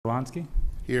Jablonski?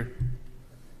 Here.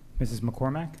 Mrs.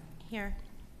 McCormack? Here.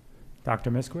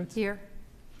 Dr. Miskowitz? Here.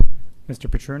 Mr.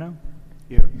 Petruno?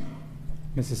 Here.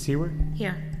 Mrs. Seward?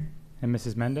 Here. And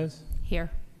Mrs. Mendez?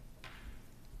 Here.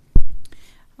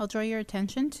 I'll draw your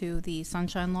attention to the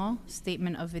Sunshine Law,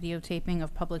 Statement of Videotaping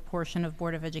of Public Portion of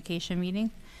Board of Education Meeting,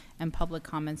 and Public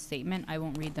Comment Statement. I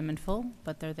won't read them in full,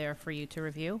 but they're there for you to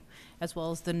review, as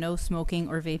well as the no smoking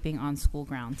or vaping on school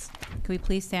grounds. Can we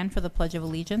please stand for the Pledge of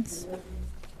Allegiance?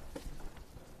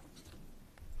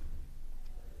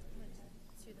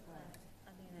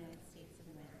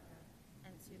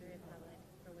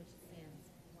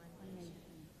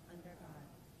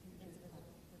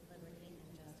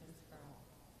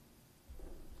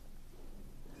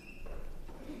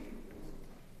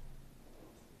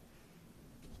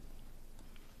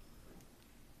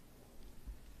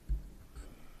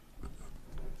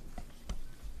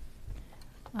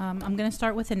 I'm going to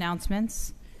start with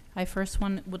announcements. I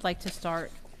would like to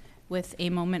start with a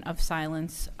moment of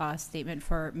silence statement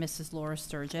for Mrs. Laura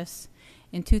Sturgis.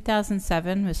 In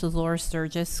 2007, Mrs. Laura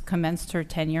Sturgis commenced her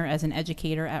tenure as an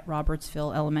educator at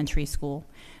Robertsville Elementary School.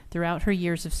 Throughout her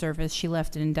years of service, she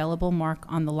left an indelible mark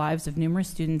on the lives of numerous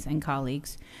students and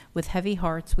colleagues. With heavy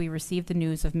hearts, we received the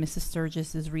news of Mrs.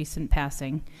 Sturgis's recent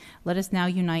passing. Let us now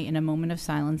unite in a moment of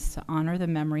silence to honor the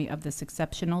memory of this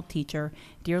exceptional teacher,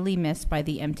 dearly missed by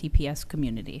the MTPS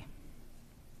community.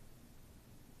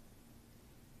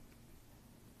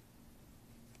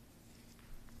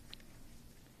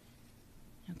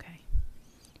 Okay.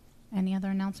 Any other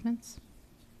announcements?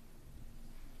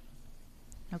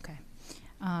 Okay.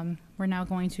 We're now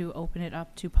going to open it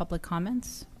up to public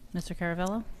comments. Mr.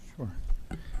 Caravello? Sure.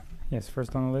 Yes,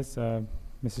 first on the list,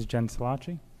 Mrs. Jen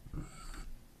Salachi.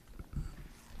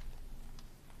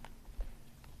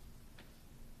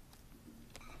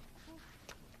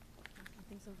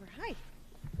 Things over. Hi.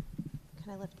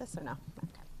 Can I lift this or no?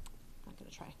 Okay. I'm going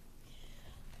to try.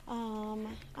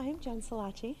 I'm Jen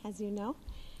Salachi, as you know.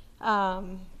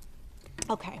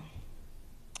 Okay.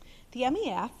 The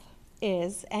MEF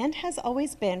is and has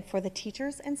always been for the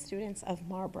teachers and students of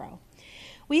Marlboro.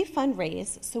 We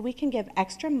fundraise so we can give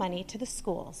extra money to the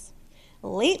schools.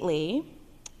 Lately,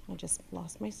 I just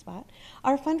lost my spot,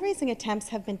 our fundraising attempts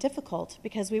have been difficult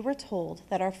because we were told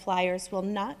that our flyers will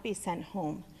not be sent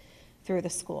home through the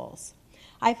schools.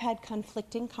 I've had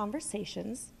conflicting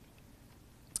conversations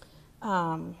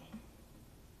about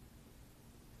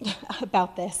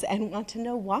this and want to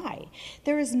know why.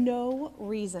 There is no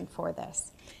reason for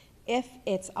this. If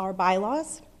it's our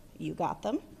bylaws, you got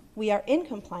them. We are in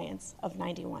compliance of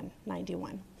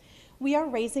 9191. We are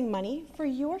raising money for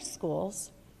your schools,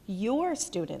 your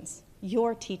students,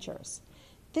 your teachers.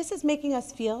 This is making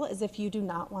us feel as if you do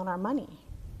not want our money.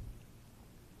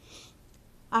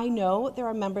 I know there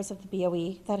are members of the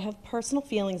BOE that have personal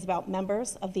feelings about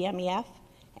members of the MEF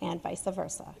and vice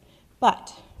versa,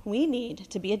 but we need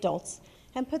to be adults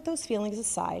and put those feelings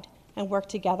aside and work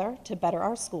together to better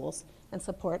our schools and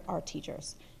support our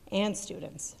teachers and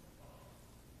students.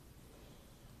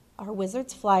 Our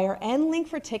Wizards flyer and link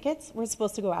for tickets were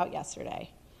supposed to go out yesterday.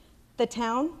 The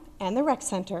town and the rec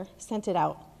center sent it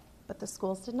out, but the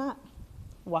schools did not.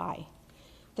 Why?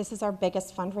 This is our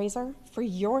biggest fundraiser for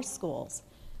your schools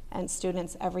and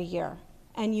students every year,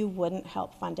 and you wouldn't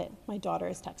help fund it. My daughter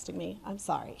is texting me, I'm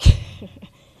sorry.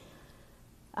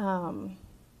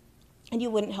 And you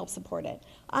wouldn't help support it.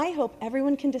 I hope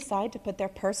everyone can decide to put their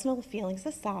personal feelings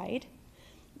aside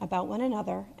about one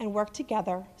another and work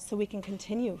together so we can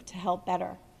continue to help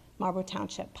better Marlboro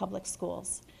Township Public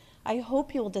Schools. I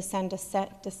hope you will decide to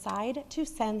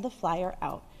send the flyer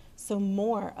out so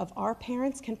more of our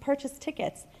parents can purchase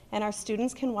tickets and our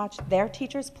students can watch their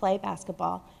teachers play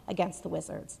basketball against the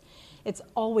Wizards. It's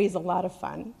always a lot of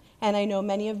fun, and I know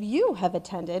many of you have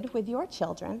attended with your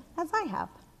children, as I have.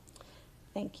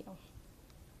 Thank you.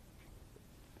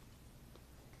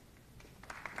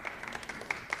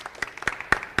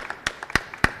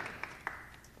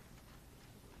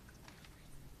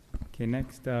 Okay,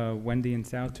 next, Wendy and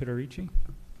Sal Tudorici.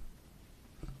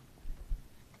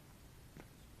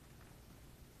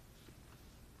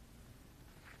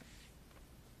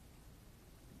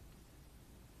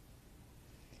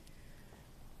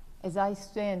 As I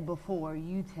stand before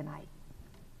you tonight,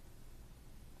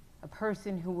 a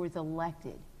person who was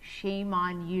elected, shame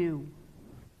on you.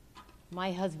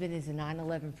 My husband is a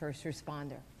 9/11 first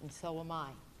responder, and so am I.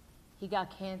 He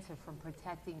got cancer from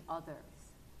protecting others.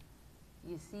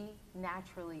 You see,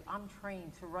 naturally, I'm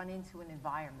trained to run into an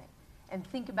environment and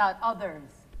think about others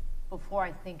before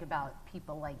I think about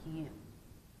people like you.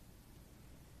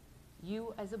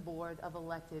 You, as a board of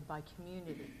elected by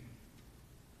community,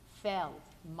 failed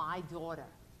my daughter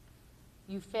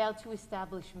You failed to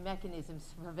establish mechanisms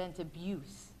to prevent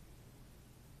abuse,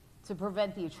 to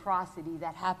prevent the atrocity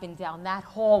that happened down that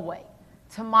hallway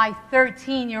to my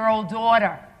 13-year-old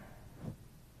daughter.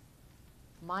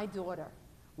 My daughter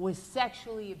was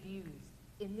sexually abused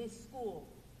in this school,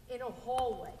 in a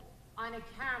hallway, on a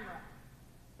camera,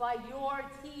 by your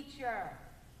teacher,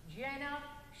 Jenna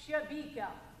Shabika.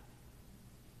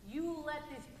 You let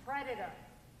this predator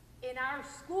in our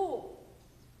school.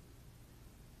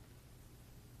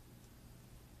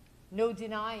 No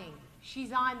denying,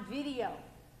 she's on video.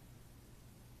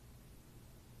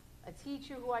 A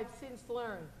teacher who I've since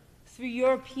learned through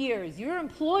your peers, your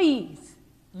employees,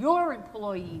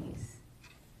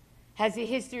 has a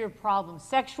history of problems,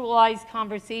 sexualized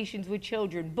conversations with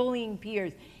children, bullying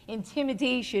peers,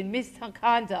 intimidation,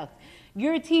 misconduct.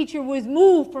 Your teacher was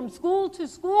moved from school to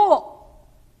school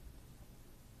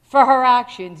for her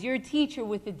actions. Your teacher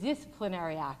with the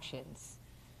disciplinary actions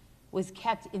was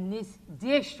kept in this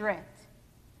district.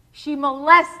 She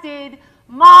molested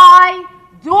my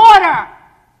daughter.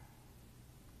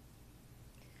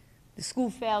 The school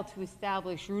failed to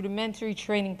establish rudimentary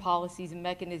training policies and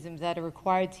mechanisms that are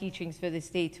required teachings for the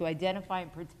state to identify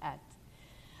and protect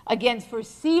against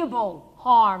foreseeable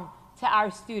harm to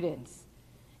our students.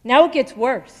 Now it gets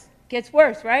worse. Gets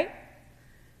worse, right?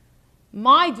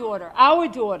 My daughter, our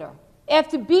daughter,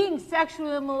 after being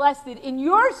sexually molested in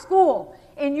your school,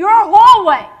 in your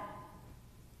hallway,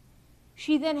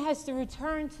 she then has to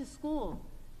return to school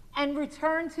and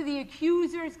return to the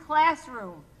accuser's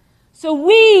classroom so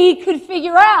we could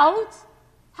figure out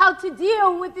how to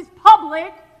deal with this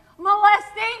public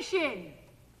molestation.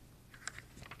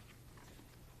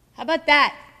 How about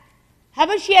that? How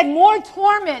about she had more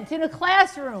torment in a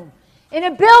classroom, in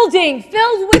a building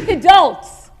filled with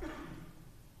adults,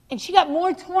 and she got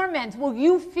more torment? Well,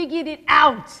 you figured it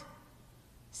out.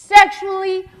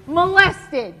 Sexually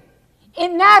molested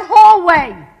in that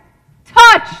hallway,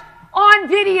 touched on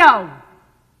video.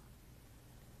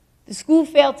 The school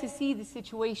failed to see the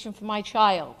situation for my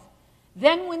child.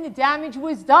 Then when the damage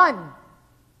was done,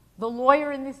 the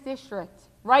lawyer in this district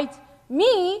writes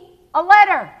me a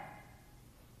letter.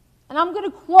 And I'm going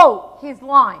to quote his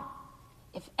line.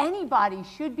 If anybody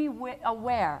should be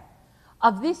aware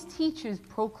of this teacher's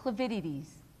proclivities,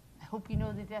 I hope you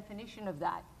know the definition of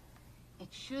that, it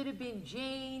should have been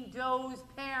Jane Doe's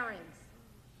parents.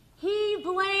 He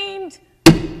blamed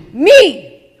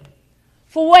me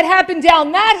for what happened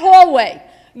down that hallway.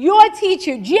 Your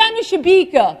teacher, Jenna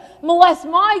Shabika, molests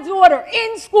my daughter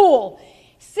in school,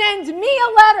 sends me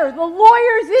a letter. The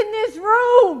lawyer's in this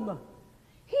room.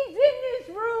 He's in this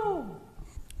room.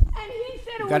 And he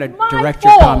said it was my fault. You've got to direct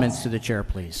your comments to the chair,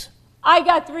 please. I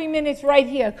got 3 minutes right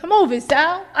here. Come over,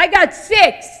 Sal. I got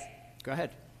 6. Go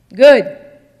ahead. Good.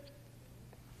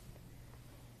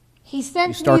 He sent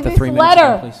me Start the this 3 minutes letter.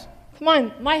 now, please. Come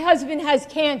on, my husband has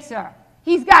cancer.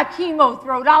 He's got chemo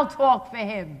throat. I'll talk for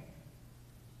him.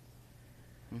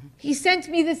 He sent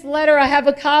me this letter. I have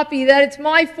a copy that it's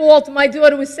my fault. My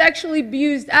daughter was sexually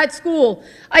abused at school.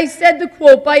 I said the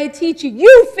quote by a teacher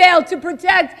you failed to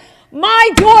protect my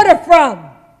daughter from.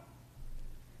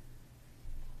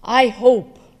 I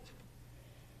hope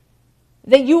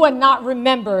that you are not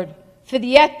remembered for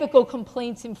the ethical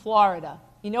complaints in Florida.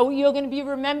 You know what you're going to be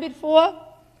remembered for?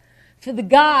 For the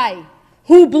guy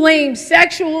who blamed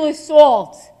sexual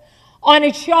assault on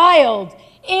a child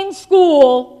in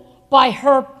school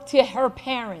to her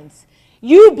parents.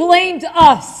 You blamed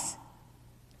us.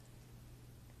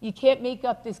 You can't make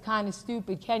up this kind of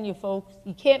stupid, can you, folks?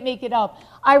 You can't make it up.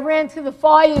 I ran to the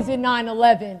fires in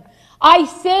 9/11. I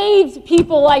saved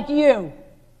people like you.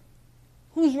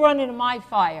 Who's running to my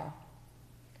fire?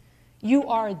 You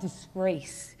are a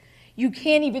disgrace. You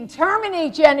can't even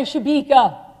terminate Jenna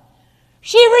Shabika.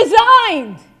 She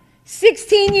resigned.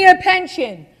 16-year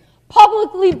pension.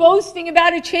 Publicly boasting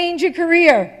about a change of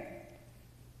career.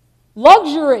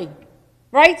 Luxury.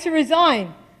 Right to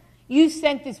resign. You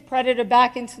sent this predator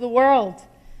back into the world.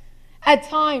 At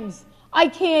times, I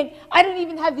don't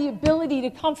even have the ability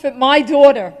to comfort my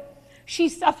daughter. She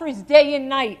suffers day and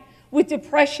night with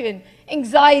depression,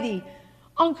 anxiety,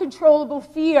 uncontrollable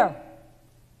fear.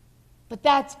 But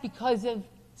that's because of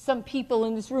some people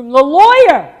in this room. The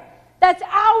lawyer, that's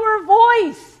our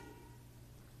voice.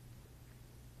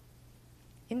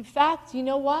 In fact, you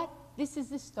know what? This is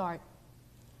the start.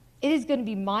 It is going to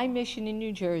be my mission in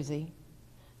New Jersey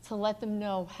to let them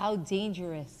know how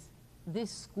dangerous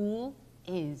this school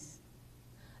is.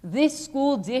 This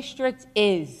school district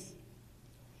is.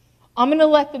 I'm going to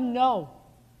let them know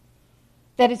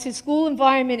that it's a school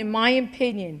environment, in my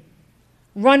opinion,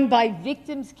 run by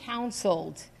victims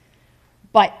counseled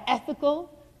by ethical,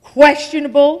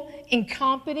 questionable,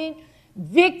 incompetent,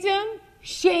 victim,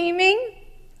 shaming,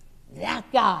 that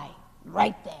guy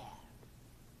right there.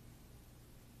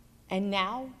 And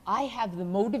now I have the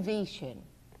motivation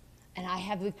and I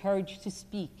have the courage to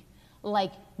speak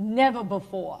like never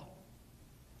before.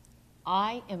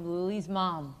 I am Lily's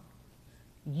mom.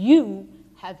 You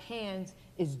have hands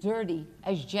as dirty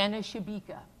as Jenna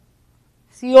Shabika.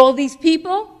 See all these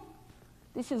people?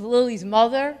 This is Lily's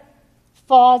mother,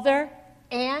 father,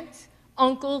 aunt,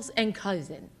 uncles, and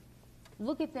cousin.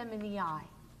 Look at them in the eye.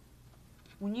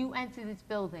 When you enter this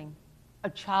building, a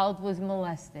child was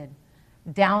molested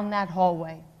down that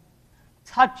hallway,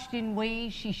 touched in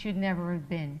ways she should never have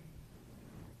been.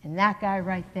 And that guy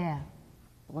right there,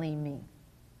 blame me.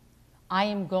 I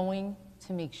am going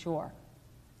to make sure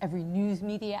every news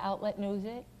media outlet knows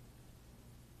it,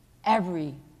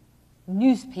 every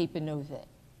newspaper knows it.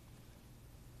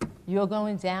 You're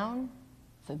going down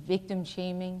for victim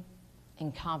shaming,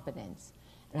 incompetence.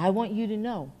 And I want you to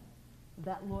know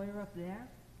that lawyer up there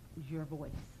is your voice.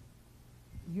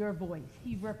 Your voice.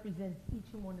 He represents each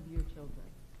and one of your children.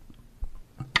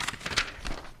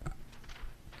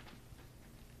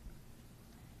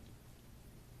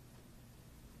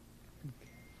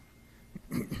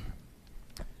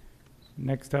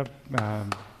 Next up, No,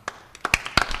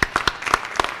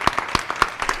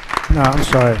 I'm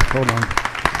sorry. Hold on.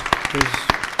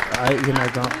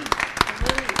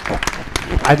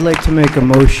 I'd like to make a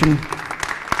motion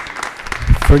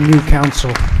for new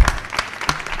counsel.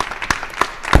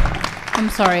 I'm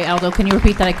sorry, Aldo, can you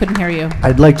repeat that? I couldn't hear you.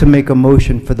 I'd like to make a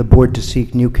motion for the board to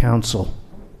seek new counsel.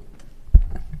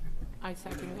 I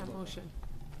second that motion.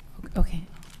 Okay,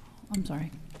 I'm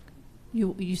sorry.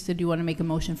 You said you want to make a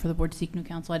motion for the board to seek new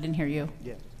counsel? I didn't hear you.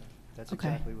 Yeah, that's Okay.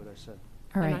 exactly what I said.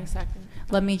 All And I right. second.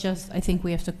 Let me just, I think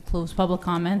we have to close public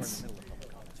comments.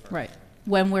 Right.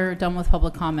 When we're done with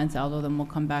public comments, Aldo, then we'll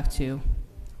come back to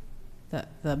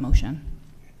the motion.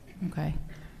 Okay.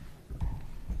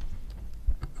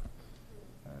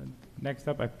 next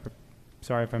up,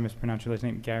 sorry if I mispronounced your last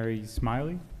name, Gary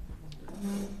Smiley. If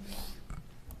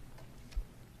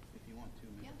you want 2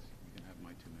 minutes, you can have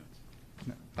my 2 minutes.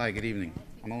 No. Hi, good evening.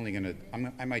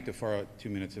 I might defer 2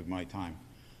 minutes of my time.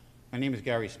 My name is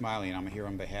Gary Smiley, and I'm here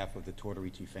on behalf of the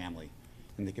Tortorici family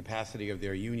in the capacity of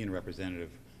their union representative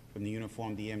from the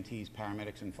uniformed EMTs,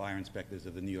 paramedics, and fire inspectors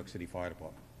of the New York City Fire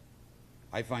Department.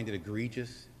 I find it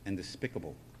egregious and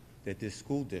despicable that this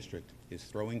school district is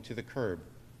throwing to the curb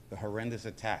the horrendous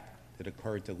attack that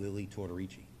occurred to Lily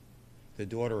Tortorici, the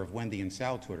daughter of Wendy and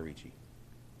Sal Tortorici.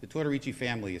 The Tortorici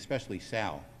family, especially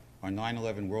Sal, are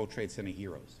 9/11 World Trade Center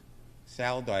heroes.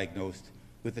 Sal diagnosed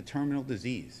with a terminal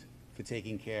disease for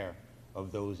taking care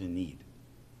of those in need.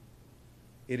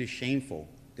 It is shameful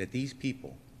that these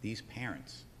people, these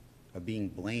parents, are being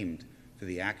blamed for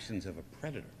the actions of a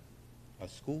predator, a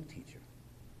school teacher.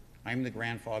 I'm the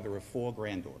grandfather of 4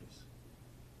 granddaughters.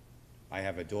 I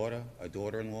have a daughter, a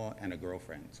daughter-in-law, and a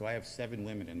girlfriend. So I have 7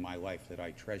 women in my life that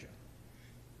I treasure.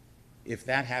 If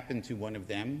that happened to one of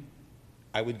them,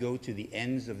 I would go to the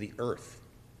ends of the earth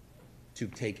to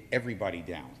take everybody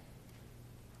down.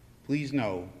 Please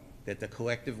know that the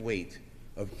collective weight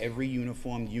of every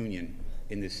uniformed union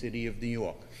in the city of New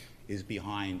York is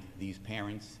behind these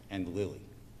parents and Lily.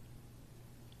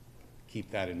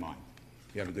 Keep that in mind.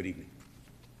 You have a good evening.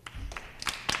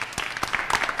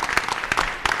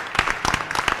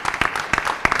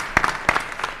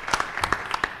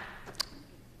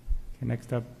 Okay,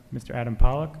 next up, Mr. Adam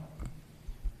Pollock.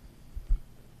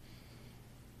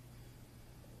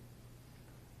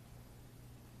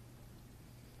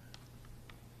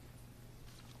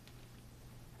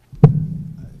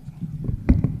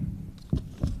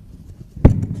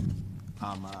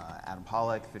 I'm Adam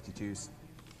Pollock, 52.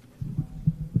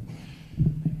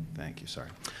 Thank you, sorry.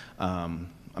 I'm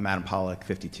Adam Pollock,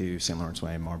 52, St. Lawrence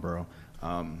Way, Marlboro.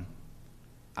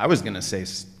 I was going to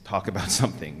talk about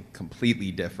something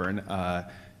completely different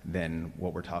than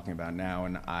what we're talking about now,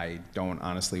 and I don't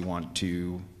honestly want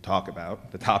to talk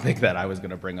about the topic that I was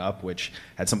going to bring up, which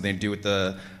had something to do with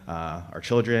our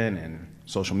children and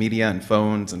social media and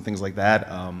phones and things like that.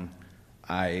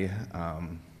 I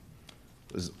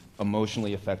was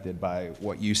emotionally affected by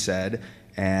what you said,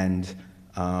 and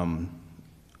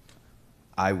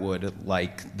I would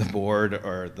like the board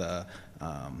or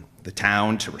the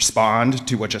town to respond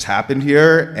to what just happened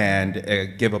here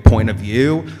and give a point of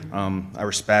view. I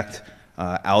respect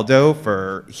Aldo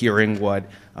for hearing what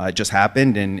just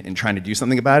happened and trying to do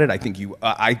something about it. I think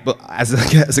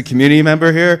as a community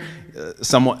member here,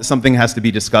 something has to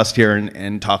be discussed here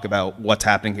and talk about what's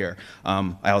happening here.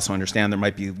 I also understand there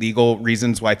might be legal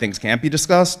reasons why things can't be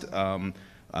discussed,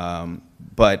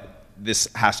 but this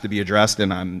has to be addressed,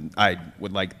 and I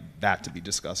would like that to be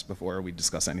discussed before we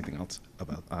discuss anything else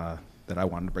about that I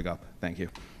wanted to bring up. Thank you.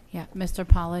 Yeah, Mr.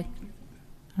 Pollack,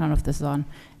 I don't know if this is on.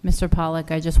 Mr.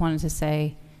 Pollack, I just wanted to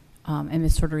say, and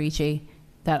Ms. Tortorici,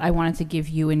 that I wanted to give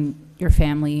you and your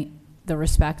family the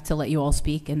respect to let you all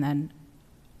speak, and then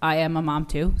I am a mom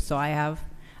too, so I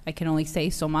can only say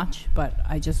so much, but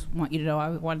I just want you to know I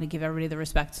wanted to give everybody the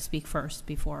respect to speak first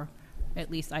before at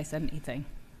least I said anything,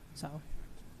 so,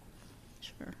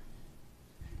 sure.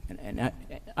 And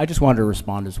I just wanted to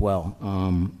respond as well.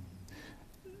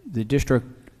 The district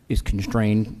is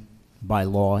constrained by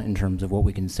law in terms of what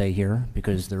we can say here,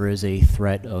 because there is a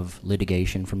threat of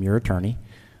litigation from your attorney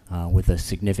with a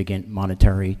significant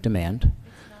monetary demand.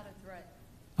 It's not a threat.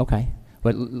 Okay,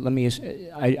 but let me,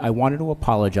 I wanted to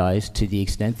apologize to the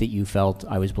extent that you felt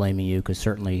I was blaming you, because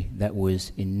certainly that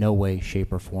was in no way,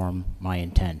 shape, or form my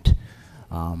intent.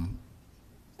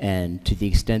 And to the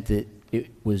extent that it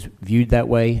was viewed that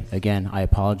way, again, I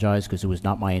apologize, because it was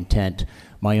not my intent.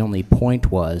 My only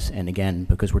point was, and again,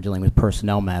 because we're dealing with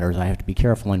personnel matters, I have to be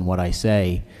careful in what I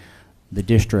say. The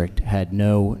district had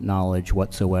no knowledge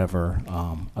whatsoever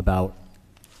about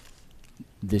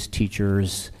this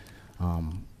teacher's,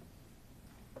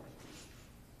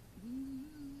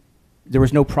 there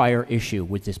was no prior issue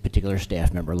with this particular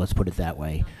staff member, let's put it that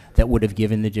way, that would have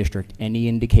given the district any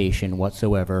indication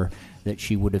whatsoever that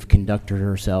she would have conducted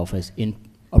herself as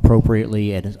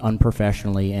inappropriately and as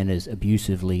unprofessionally and as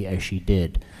abusively as she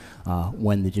did.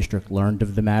 When the district learned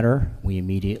of the matter, we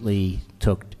immediately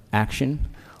took action.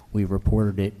 We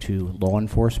reported it to law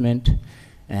enforcement,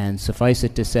 and suffice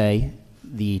it to say,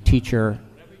 the teacher,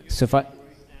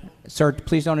 sir,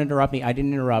 please don't interrupt me, I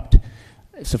didn't interrupt.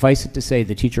 Suffice it to say,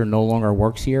 the teacher no longer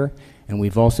works here, and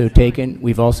we've also taken,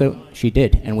 she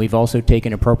did, and we've also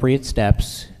taken appropriate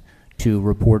steps to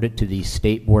report it to the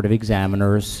State Board of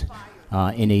Examiners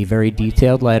in a very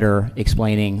detailed letter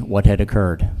explaining what had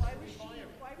occurred.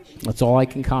 That's all I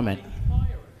can comment.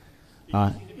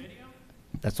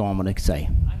 That's all I'm going to say.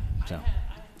 So,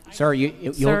 sir,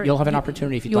 you'll have an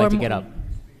opportunity if you'd like to get up.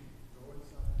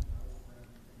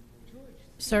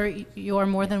 Sir, you are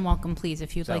more than welcome, please.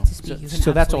 If you'd like to speak, you can.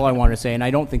 So that's all I absolutely want to say, and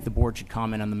I don't think the board should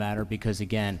comment on the matter because,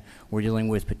 again, we're dealing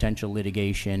with potential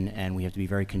litigation, and we have to be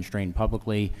very constrained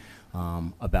publicly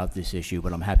about this issue,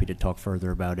 but I'm happy to talk further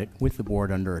about it with the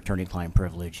board under attorney-client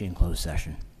privilege in closed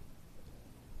session.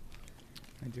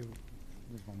 I do.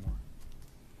 There's one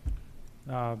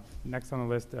more. Next on the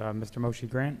list, Mr. Moshe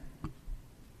Grant.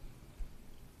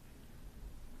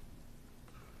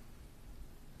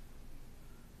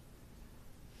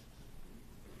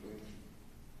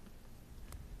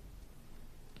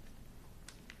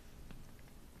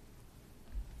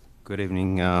 Good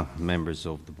evening, members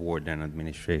of the board and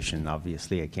administration.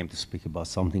 Obviously, I came to speak about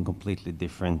something completely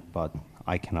different, but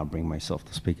I cannot bring myself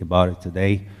to speak about it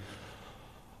today.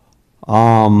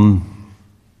 I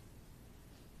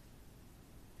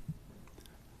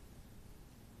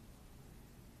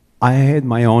had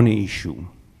my own issue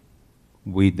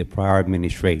with the prior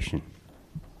administration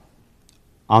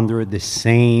under the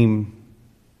same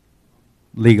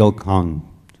legal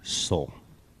counsel.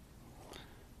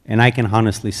 And I can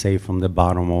honestly say from the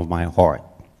bottom of my heart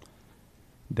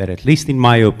that, at least in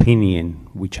my opinion,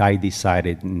 which I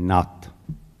decided not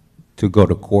to go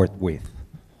to court with,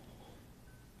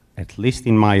 at least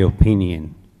in my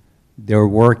opinion, there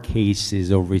were cases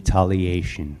of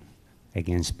retaliation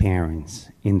against parents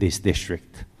in this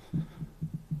district.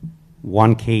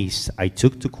 One case I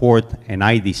took to court and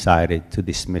I decided to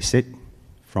dismiss it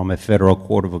from a federal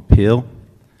court of appeal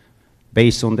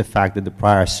based on the fact that the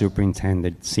prior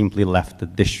superintendent simply left the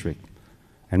district,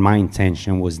 and my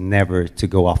intention was never to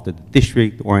go after the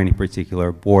district or any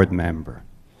particular board member.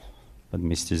 But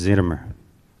Mr. Zittermer,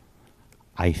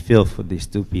 I feel for these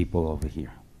two people over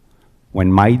here.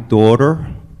 When my daughter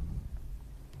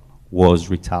was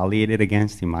retaliated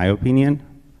against, in my opinion,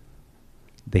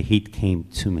 the heat came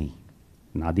to me,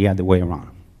 not the other way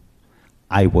around.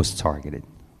 I was targeted.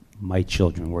 My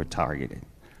children were targeted.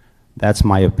 That's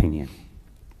my opinion.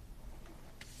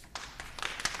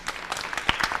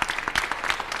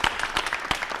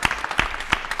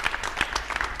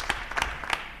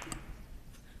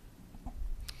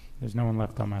 There's no one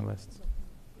left on my list.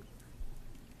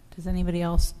 Does anybody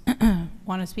else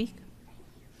want to speak?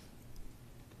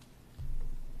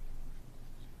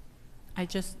 I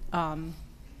just, I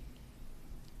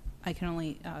can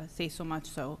only say so much.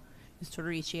 So, Ms.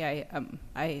 Tortorici,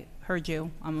 I heard you.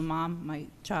 I'm a mom. My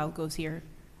child goes here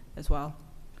as well.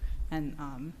 And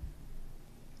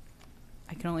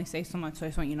I can only say so much, so I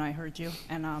just want you to know I heard you.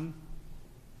 And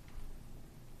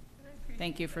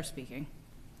thank you for speaking.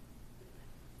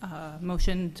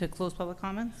 Motion to close public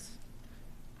comments?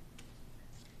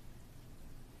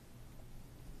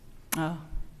 Oh,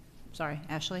 sorry,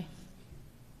 Ashley?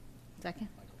 Second?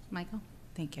 Michael?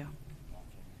 Thank you.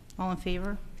 All in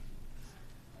favor?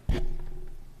 Thank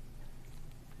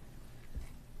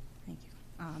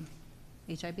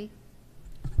you. HIB?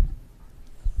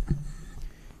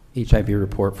 HIB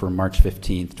report for March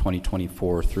 15th,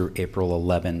 2024 through April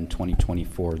 11,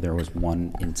 2024. There was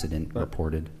one incident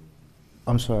reported.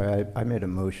 I'm sorry, I made a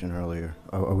motion earlier.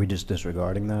 Are we just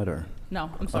disregarding that, or? No,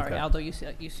 I'm sorry, Okay. Aldo, you see,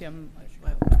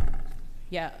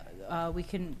 yeah, we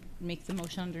can make the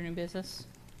motion under new business?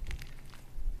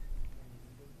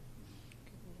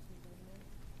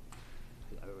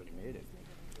 I already made it.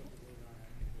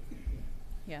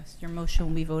 Yes, your motion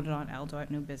will be voted on, Aldo, at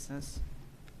new business.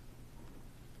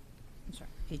 I'm sorry,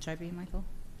 HIB, Michael?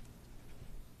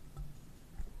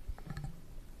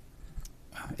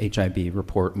 HIB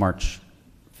report March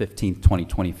 15th,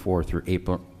 2024 through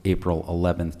April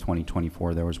 11th,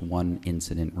 2024. There was one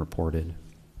incident reported.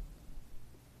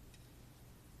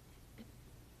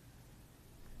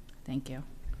 Thank you.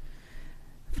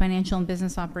 Financial and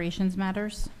business operations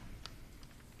matters?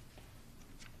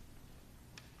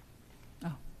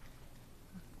 Oh,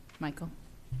 Michael?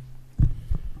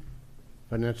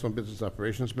 Financial and business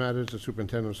operations matters. The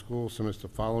superintendent of schools submits the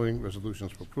following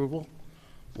resolutions for approval.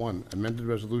 1, amended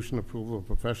resolution approval of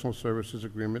professional services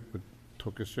agreement with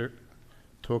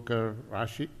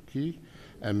Tokarashiki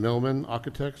and Millman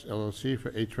Architects, LLC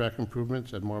for HVAC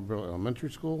improvements at Marlboro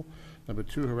Elementary School. Number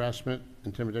 2, harassment,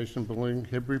 intimidation, bullying,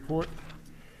 HIB report.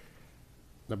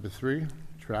 Number 3,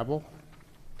 travel.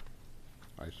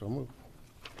 I so move.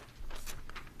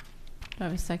 Do I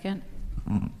have a second?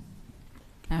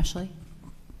 Ashley?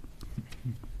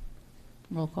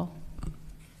 Roll call.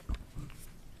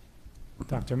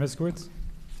 Dr. Miskowitz?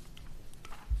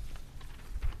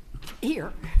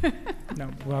 Here. No,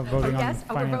 we're voting on yes?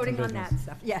 Oh, we're finance voting and on that business.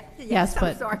 stuff. Yeah. Yes, I'm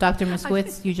but sorry. Dr.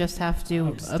 Miskowitz, you just have to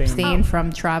Abstain. abstain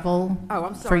from travel Oh,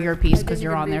 I'm for sorry. your piece I because didn't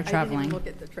you're even on there read- I didn't traveling. even look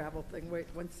at the travel thing. Wait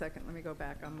 1 second. Let me go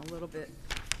back. I'm a little bit.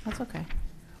 That's okay.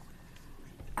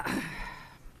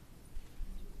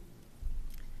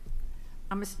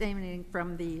 I'm abstaining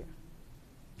from the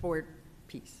board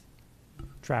piece.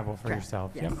 Travel for Travel.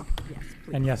 yourself. Yes. Yep. Yes,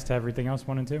 And please. yes to everything else,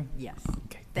 1 and 2? Yes.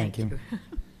 Okay, Thank thank you.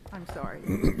 I'm sorry.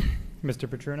 Mr.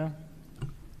 Petruno?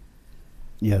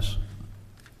 Yes.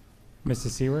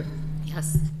 Mrs. Seward?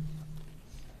 Yes.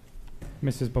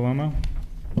 Mrs. Belomo?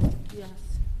 Yes.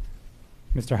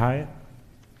 Mr. Hyatt?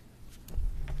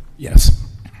 Yes.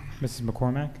 Mrs.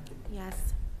 McCormack?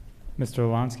 Yes. Mr.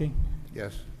 Lansky?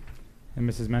 Yes. And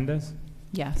Mrs. Mendez?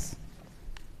 Yes.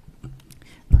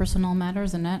 Personnel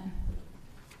matters, Annette?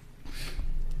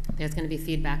 There's going to be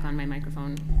feedback on my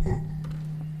microphone.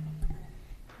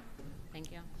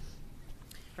 Thank you.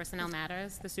 Personnel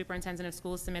matters. The superintendent of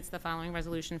schools submits the following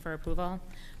resolution for approval.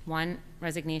 1,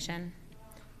 resignation.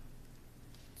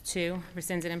 2,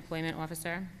 rescinded employment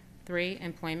officer. 3,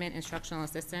 employment instructional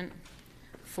assistant.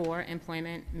 4,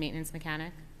 employment maintenance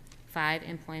mechanic. 5,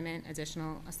 employment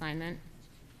additional assignment.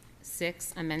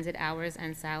 6, amended hours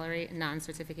and salary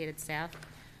non-certificated staff.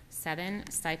 7,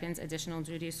 stipends additional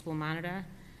duty school monitor.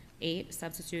 8,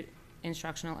 substitute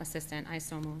instructional assistant. I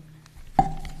so move. Do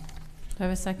I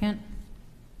have a second?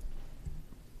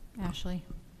 Ashley?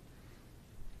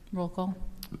 Roll call.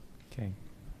 Okay.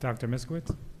 Dr.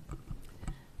 Miskowitz?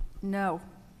 No.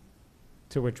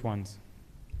 To which ones?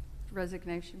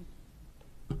 Resignation.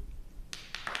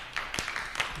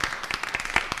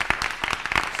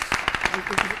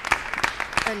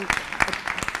 And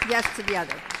yes to the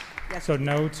other. Yes. So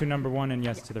no to number 1 and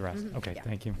yes to the rest. Mhm. Okay, Yeah.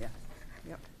 thank you. Yeah.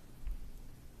 Yep.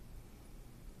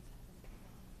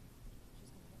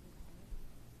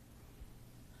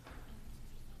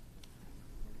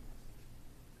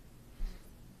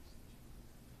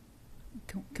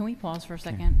 Can we pause for a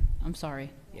second? I'm sorry.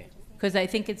 Yeah. Because I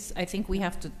think we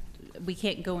have to, we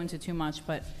can't go into too much,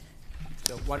 but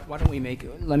So why don't we make,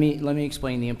 let me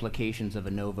explain the implications of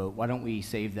a no vote. Why don't we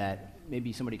save that?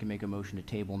 Maybe somebody can make a motion to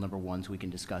table number 1 so we can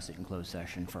discuss it in closed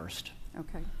session first.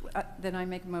 Okay. Then I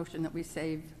make a motion that we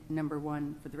save number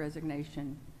 1 for the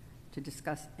resignation to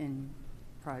discuss in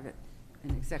private,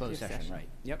 in executive Closed session, right.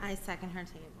 Yep. I second her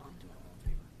table.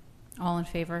 all in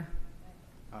favor?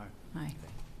 Aye. Aye.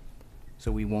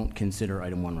 So we won't consider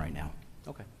item 1 right now.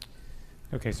 Okay.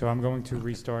 Okay, so I'm going to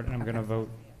restart and I'm going to vote.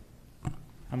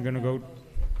 I'm going to go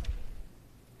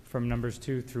from numbers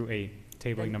 2 through 8,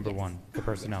 tabling number Yes. 1, the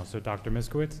personnel. So Dr.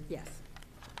 Miskowitz? Yes.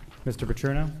 Mr.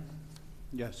 Petruno?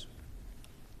 Yes.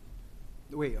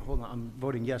 Wait, hold on, I'm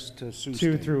voting yes to Sue's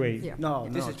 2 thing. through 8. Yeah. No,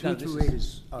 This no, is- 2 no, this through is- 8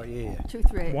 is, oh, yeah. 2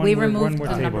 through 8. One We we're- removed we're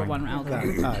the number tabling. 1,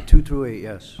 Aldo. 2 through 8,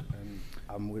 yes. And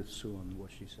I'm with Sue on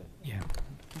what she said. Yeah.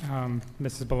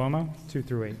 Mrs. Palomo, 2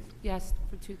 through 8. Yes,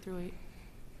 for 2 through 8.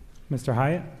 Mr.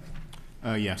 Hyatt?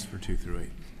 Yes, for 2 through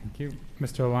 8. Thank you.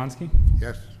 Mr. Alansky?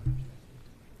 Yes.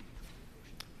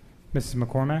 Mrs.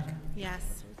 McCormack?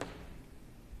 Yes.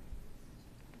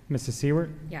 Mrs.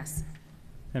 Seward? Yes.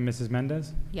 And Mrs.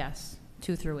 Mendez? Yes,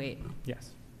 2 through 8.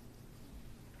 Yes.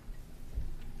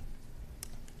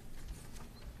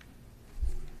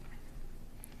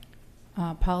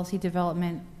 Policy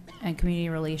development and community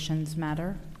relations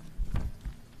matter.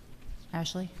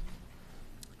 Ashley?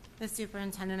 The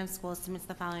superintendent of schools submits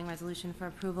the following resolution for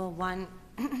approval. 1,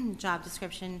 job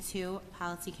description. 2,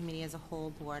 policy committee as a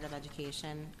whole, Board of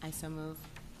Education. I so move.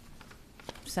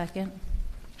 Second?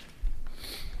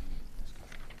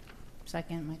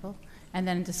 Second, Michael? And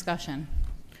then discussion.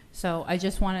 So I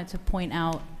just wanted to point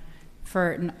out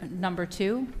for number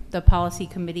 2, the policy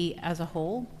committee as a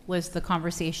whole was the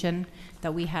conversation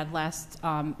that we had last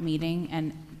meeting,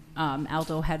 and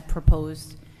Aldo had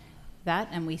proposed that,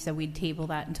 and we said we'd table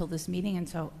that until this meeting, and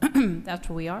so that's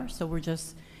where we are. So we're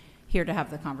just here to have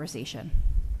the conversation.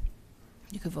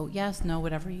 You could vote yes, no,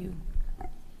 whatever you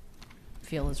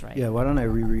feel is right. Yeah, why don't I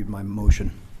reread my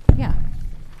motion? Yeah.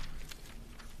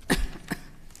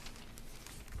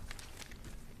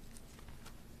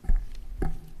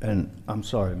 And I'm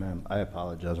sorry, ma'am, I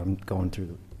apologize, I'm going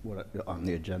through on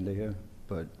the agenda here,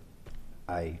 but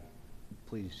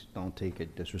please don't take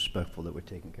it disrespectful that we're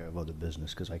taking care of other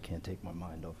business, because I can't take my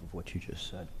mind off of what you just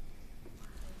said.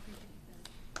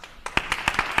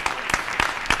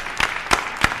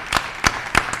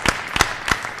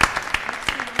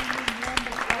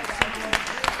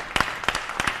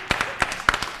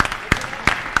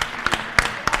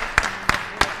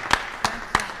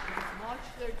 March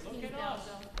 13th,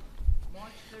 Aldo.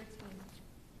 March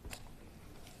 13th.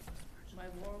 My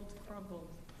world crumbled.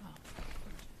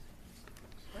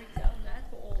 Right down that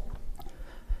hole.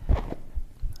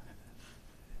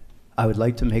 I would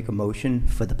like to make a motion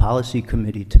for the policy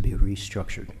committee to be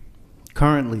restructured.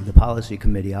 Currently, the policy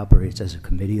committee operates as a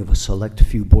committee of a select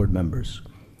few board members.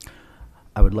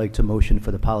 I would like to motion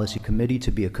for the policy committee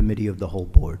to be a committee of the whole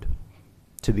board.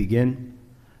 To begin,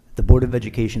 the Board of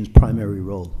Education's primary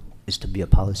role is to be a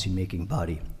policy-making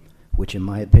body, which in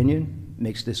my opinion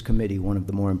makes this committee one of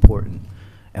the more important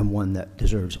and one that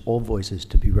deserves all voices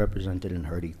to be represented and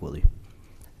heard equally.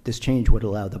 This change would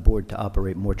allow the board to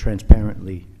operate more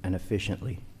transparently and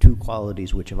efficiently, 2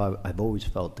 qualities which I've always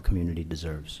felt the community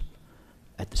deserves.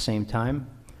 At the same time,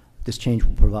 this change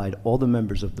will provide all the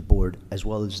members of the board, as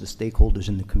well as the stakeholders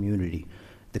in the community,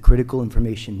 the critical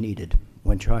information needed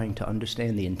when trying to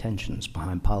understand the intentions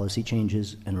behind policy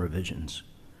changes and revisions.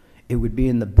 It would be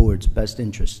in the board's best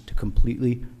interest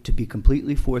to be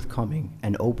completely forthcoming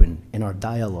and open in our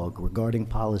dialogue regarding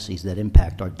policies that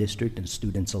impact our district and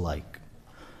students alike.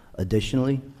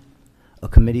 Additionally, a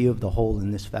committee of the whole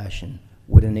in this fashion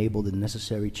would enable the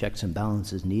necessary checks and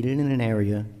balances needed in an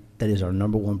area that is our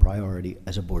 #1 priority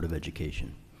as a Board of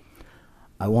Education.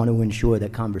 I want to ensure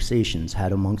that conversations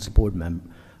had amongst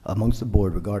the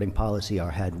board regarding policy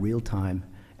are had real time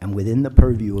and within the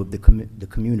purview of the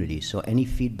community, so any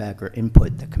feedback or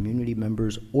input that community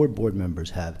members or board members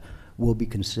have will be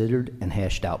considered and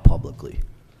hashed out publicly.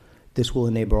 This will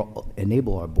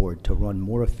enable our board to run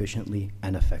more efficiently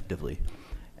and effectively.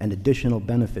 An additional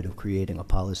benefit of creating a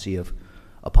policy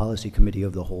committee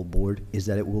of the whole board is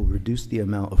that it will reduce the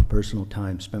amount of personal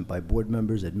time spent by board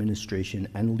members, administration,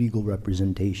 and legal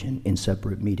representation in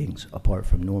separate meetings apart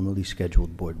from normally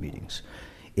scheduled board meetings.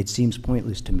 It seems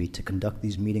pointless to me to conduct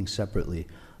these meetings separately,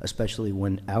 especially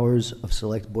when hours of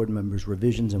select board members'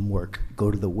 revisions and work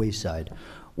go to the wayside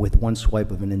with one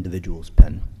swipe of an individual's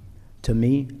pen. To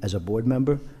me, as a board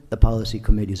member, the policy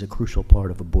committee is a crucial part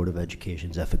of a Board of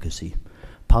Education's efficacy.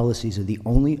 Policies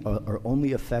are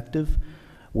only effective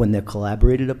when they're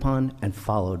collaborated upon and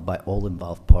followed by all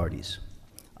involved parties.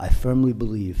 I firmly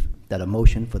believe that a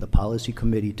motion for the policy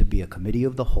committee to be a committee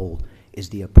of the whole is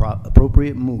the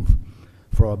appropriate move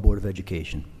for our Board of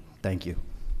Education. Thank you.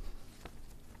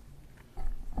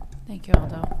 Thank you,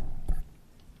 Aldo.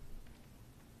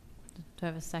 Do I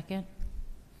have a second?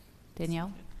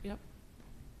 Danielle? Yep.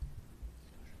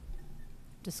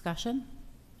 Discussion?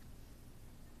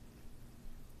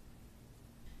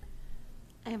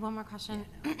 I have one more question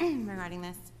regarding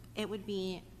this. It would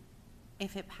be,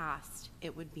 if it passed,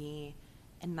 it would be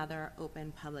another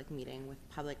open public meeting with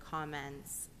public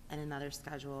comments, and another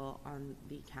schedule on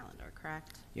the calendar,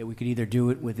 correct? Yeah, we could either do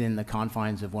it within the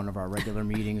confines of one of our regular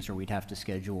meetings, or we'd have to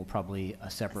schedule probably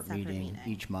a separate meeting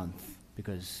each month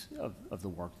because of the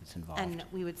work that's involved. And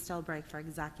we would still break for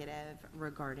executive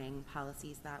regarding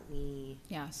policies that we.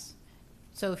 Yes.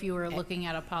 So if you were looking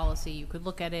at a policy, you could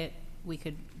look at it, we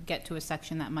could get to a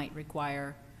section that might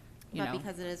require, you know. But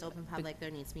because it is open public,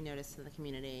 there needs to be notice to the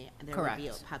community, and there Correct. would be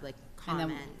a public And then-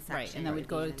 comment section. Right, and then we'd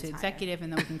go to executive,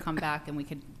 and then we can come back and we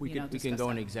could, We you know, can discuss go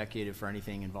in that. executive for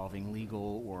anything involving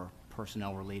legal or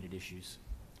personnel-related issues.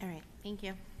 All right, thank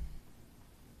you.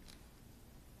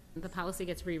 The policy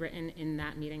gets rewritten in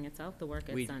that meeting itself, the work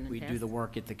is done and We passed? do the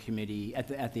work at the committee, at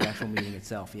the actual meeting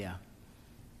itself, yeah.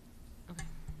 Okay.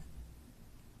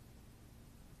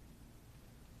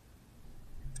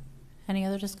 Any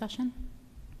other discussion?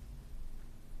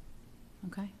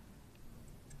 Okay.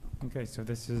 Okay, so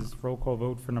this is roll call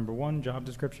vote for number 1, job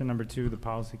description, number 2, the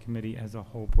policy committee as a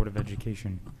whole, Board of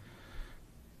Education.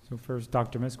 So first,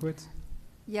 Dr. Miskowitz.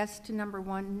 Yes to number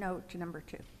 1, no to number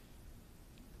 2.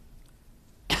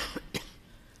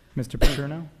 Mr.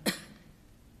 Paterno.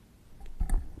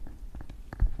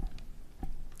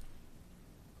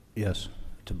 Yes,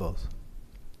 to both.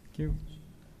 Thank you.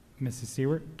 Mrs.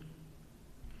 Seward.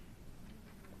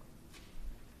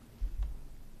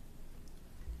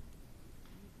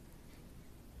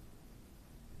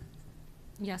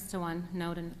 Yes to 1,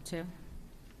 no to 2.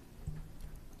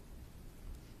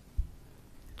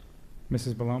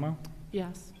 Mrs. Belomo.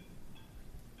 Yes.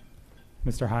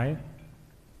 Mr. Hyatt.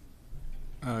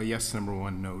 Yes to number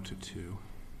 1, no to 2.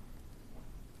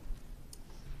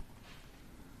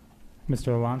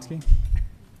 Mr. Alonsky.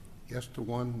 Yes to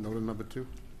 1, no to number 2.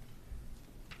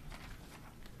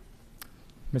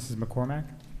 Mrs. McCormack.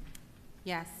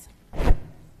 Yes.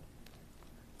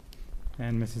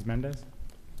 And Mrs. Mendez.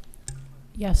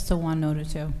 Yes to 1, no to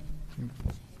 2.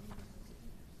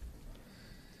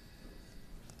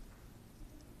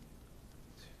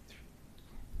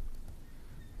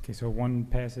 Okay, so 1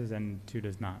 passes and 2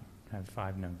 does not, have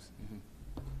 5 noes.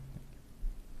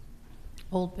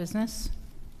 Old business?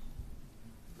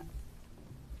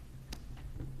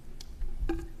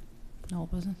 No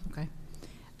old business, okay.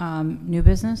 New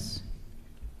business?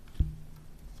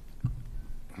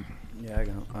 Yeah, I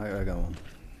got one.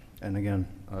 And again,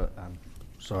 I'm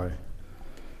sorry.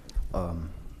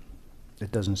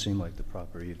 It doesn't seem like the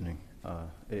proper evening.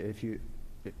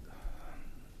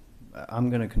 I'm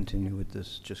going to continue with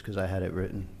this just because I had it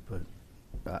written, but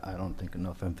I don't think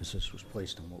enough emphasis was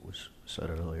placed on what was said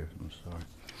earlier. I'm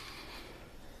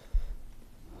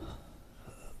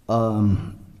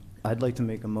sorry. I'd like to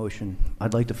make a motion.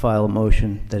 I'd like to file a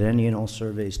motion that any and all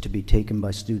surveys to be taken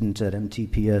by students at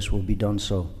MTPS will be done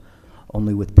so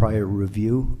only with prior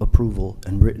review, approval,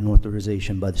 and written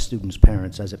authorization by the student's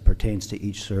parents as it pertains to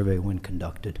each survey when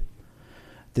conducted.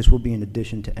 This will be in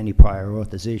addition to any prior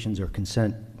authorizations or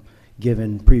consent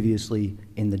given previously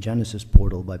in the Genesis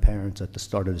portal by parents at the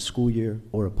start of the school year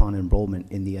or upon enrollment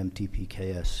in the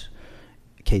MTPS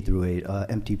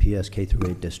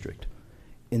K-8 district.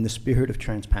 In the spirit of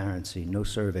transparency, no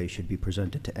survey should be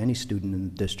presented to any student in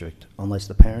the district unless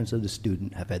the parents of the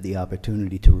student have had the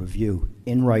opportunity to review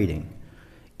in writing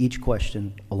each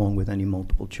question along with any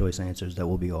multiple choice answers that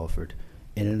will be offered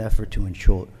in an effort to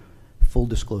ensure full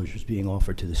disclosures being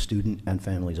offered to the student and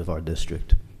families of our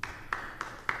district.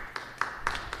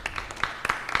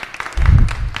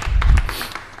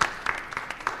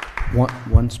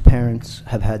 Once parents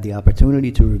have had the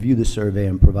opportunity to review the survey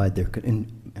and provide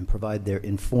their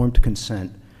informed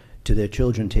consent to their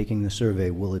children taking the survey,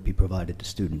 will it be provided to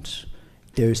students.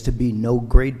 There is to be no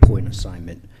grade point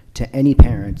assignment to any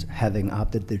parents having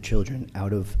opted their children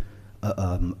out of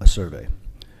a survey.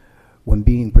 When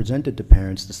being presented to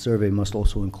parents, the survey must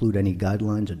also include any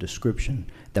guidelines or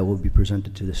description that will be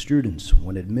presented to the students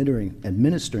when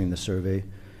administering the survey,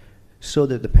 so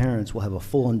that the parents will have a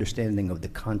full understanding of the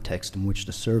context in which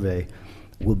the survey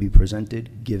will be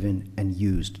presented, given, and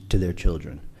used to their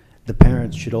children. The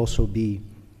parents should also be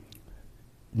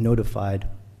notified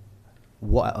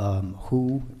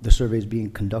who the survey is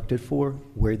being conducted for,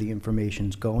 where the information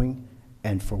is going,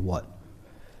 and for what.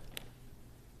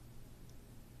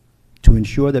 To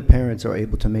ensure that parents are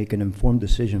able to make an informed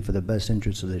decision for the best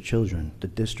interests of their children, the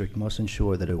district must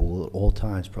ensure that it will at all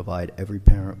times provide every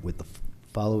parent with the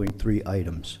following 3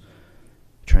 items: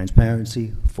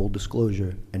 transparency, full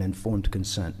disclosure, and informed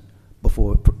consent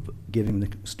before giving the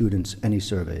students any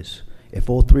surveys. If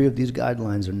all 3 of these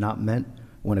guidelines are not met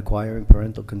when acquiring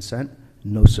parental consent,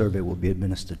 no survey will be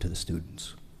administered to the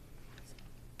students.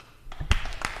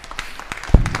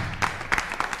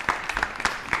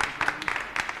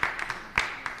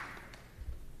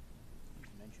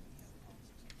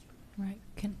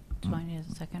 Do I need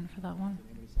a second for that one?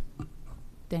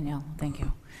 Danielle, thank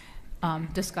you.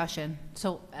 Discussion.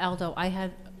 So Aldo, I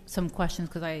had some questions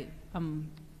because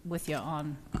I'm with you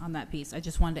on that piece. I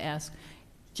just wanted to ask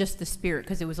just the spirit,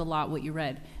 because it was a lot what you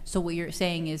read. So what you're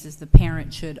saying is the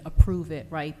parent should approve it,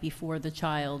 right, before the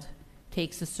child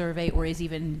takes the survey or is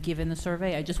even given the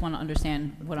survey? I just want to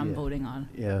understand what I'm voting on.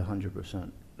 Yeah,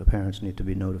 100%. The parents need to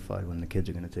be notified when the kids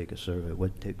are going to take a survey.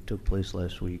 What took place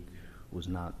last week was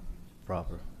not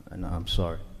proper, and I'm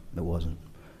sorry, it wasn't.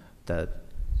 That,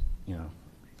 you know.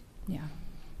 Yeah.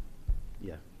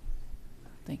 Yeah.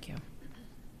 Thank you.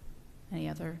 Any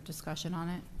other discussion on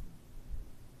it?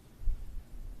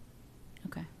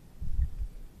 Okay.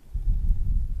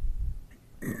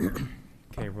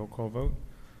 Okay, roll call vote.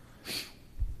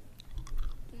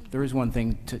 There is one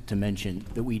thing to mention,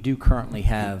 that we do currently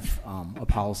have a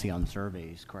policy on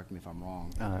surveys. Correct me if I'm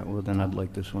wrong. Well, then I'd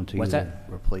like this one to What's either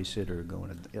that? replace it or go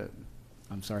in a...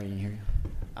 I'm sorry, I didn't hear you.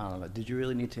 I don't know. Did you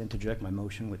really need to interject my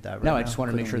motion with that right No, now? I just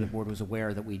wanted to make sure Couldn't the board was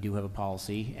aware that we do have a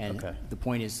policy, and Okay. the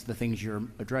point is, the things you're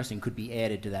addressing could be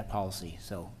added to that policy,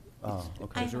 so. Oh,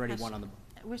 okay. I There's have a already question. one on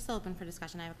the, We're still open for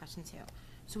discussion. I have a question too.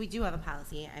 So we do have a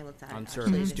policy. I looked at it on actually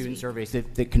surveys, this student week. surveys,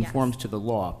 that conforms Yes. to the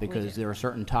law, We because do. there are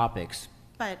certain topics.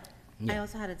 But I Yeah.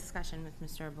 also had a discussion with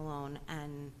Mr. Balone,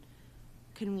 and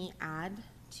can we add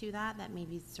to that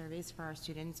maybe surveys for our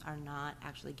students are not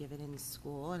actually given in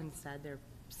school, and instead they're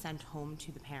sent home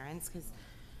to the parents? Because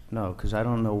No, because I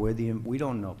don't know where we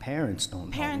don't know, parents don't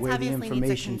know Parents where the obviously needs a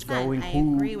information's consent. going, I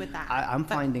who... agree with that, I'm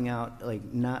but- finding out, like,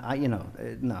 no,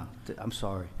 I'm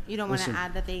sorry. you don't want to Listen,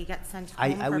 add that they get sent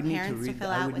home I for would need to parents to read, fill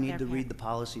I out would with need their to read parents. the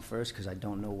policy first, because I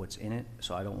don't know what's in it,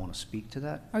 so I don't want to speak to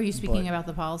that. Are you speaking But- about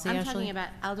the policy, I'm Ashley? talking about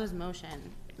Aldo's motion,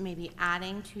 maybe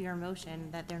adding to your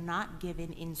motion that they're not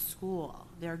given in school.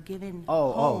 They're given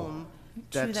home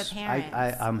to the That's-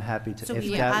 parents. I'm happy to. So if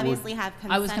we that would- obviously have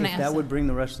consent. I was gonna If ask that that. would bring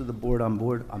the rest of the board on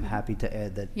board, I'm happy to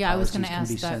add that Yeah, I was policies gonna can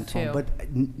be ask that sent home. too.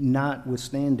 But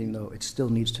notwithstanding, though, it still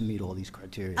needs to meet all these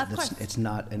criteria. Of course. It's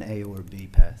not an A or B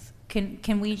path.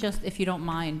 Can we just, if you don't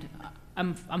mind,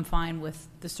 I'm fine with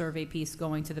the survey piece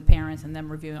going to the parents and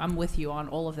them reviewing. I'm with you on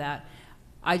all of that.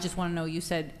 I just want to know, you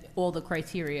said all the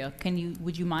criteria.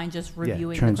 Would you mind just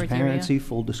reviewing the criteria? Transparency,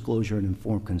 full disclosure, and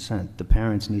informed consent. The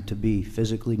parents need to be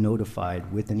physically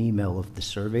notified with an email of the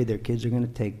survey their kids are going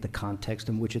to take, the context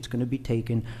in which it's going to be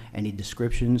taken, any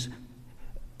descriptions.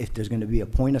 If there's going to be a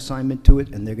point assignment to it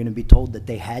and they're going to be told that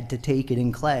they had to take it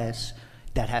in class,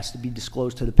 that has to be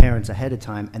disclosed to the parents ahead of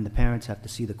time, and the parents have to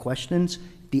see the questions,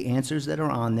 the answers that are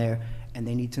on there, and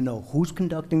they need to know who's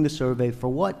conducting the survey, for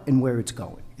what, and where it's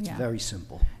going. It's Yeah. very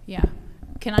simple. Yeah.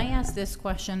 Can I ask this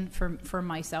question for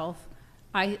myself?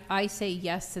 I say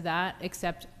yes to that,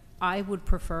 except I would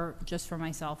prefer, just for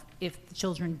myself, if the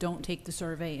children don't take the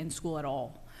survey in school at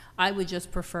all. I would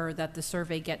just prefer that the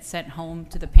survey gets sent home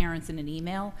to the parents in an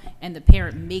email, and the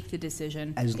parent make the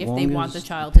decision As if long they want the as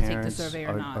child to take the parents survey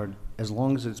or not. As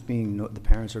long as it's the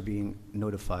parents are being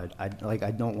notified. I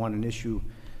don't want an issue,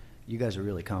 you guys are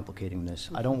really complicating this.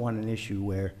 I don't want an issue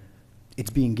where it's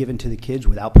being given to the kids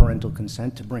without parental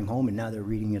consent to bring home, and now they're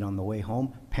reading it on the way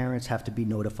home. Parents have to be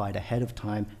notified ahead of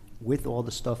time with all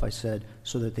the stuff I said,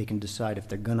 so that they can decide if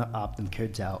they're gonna opt them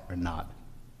kids out or not.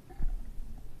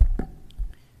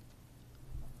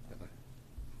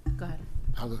 Go ahead.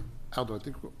 Aldo, I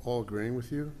think we're all agreeing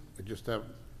with you. I just have,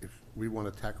 if we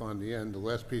want to tack on the end, the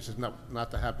last piece is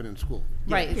not to happen in school.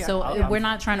 Right, so we're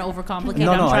not trying to overcomplicate.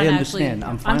 No, no, I'm I trying to understand. actually,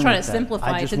 I'm fine trying with to that.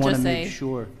 simplify I it just to want just to say. make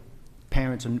sure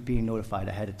parents are being notified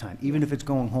ahead of time. Even if it's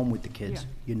going home with the kids,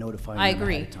 you're notifying I them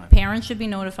agree. ahead of time. Parents should be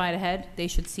notified ahead. They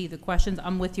should see the questions.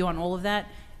 I'm with you on all of that.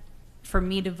 For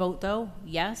me to vote, though,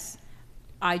 yes.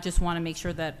 I just want to make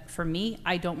sure that, for me,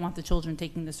 I don't want the children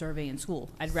taking the survey in school.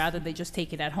 I'd rather they just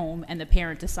take it at home and the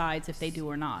parent decides if they do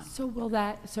or not. So will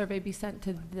that survey be sent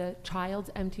to the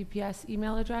child's MTPS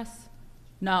email address?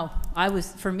 No,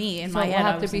 for me, in So my it will head,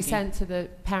 I have was to be thinking- sent to the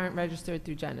parent registered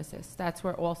through Genesis. That's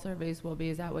where all surveys will be.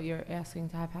 Is that what you're asking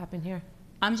to have happen here?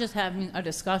 I'm just having a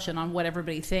discussion on what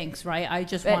everybody thinks, right? I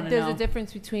just want to know. There's a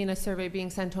difference between a survey being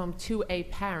sent home to a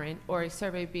parent or a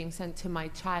survey being sent to my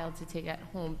child to take at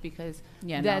home, because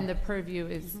Yeah, then no. the purview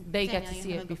is they get to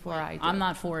see it before I do. I'm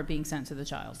not for it being sent to the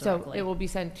child So directly. it will be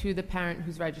sent to the parent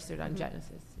who's registered on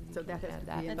Genesis. So that has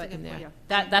to Add be in that the- in there.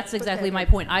 That's exactly my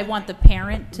point. I want the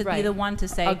parent to be Right. the one to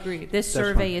say, Agreed. this That's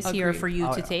survey fine. is here Agreed. for you to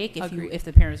I'll- take, Agreed. if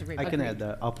the parents agree. I can Agreed. add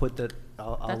that. I'll put that,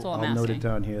 That's all I'm I'll note asking. it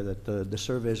down here, that the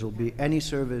surveys will be, any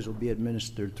surveys will be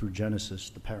administered through Genesis,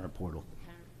 the parent portal.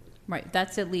 Right,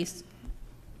 that's at least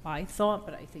my thought,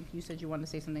 but I think you said you wanted to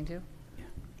say something too?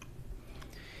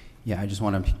 Yeah, I just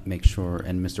want to make sure,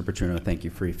 and Mr. Petruno, thank you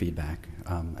for your feedback.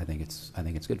 I think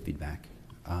it's good feedback.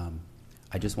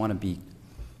 I just want to be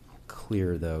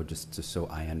clear, though, just so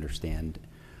I understand.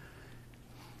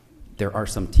 There are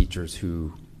some teachers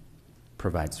who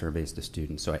provide surveys to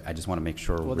students, so I just want to make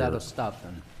sure. Well, that'll stop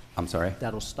then. I'm sorry?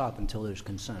 That'll stop until there's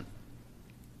consent.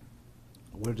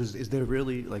 Is there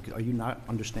really, like, are you not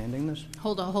understanding this?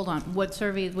 Hold on. What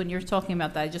survey, when you're talking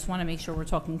about that, I just want to make sure we're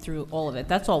talking through all of it.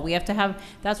 That's all. We have to have,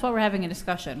 that's why we're having a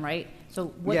discussion, right? So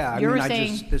what Yeah, you're I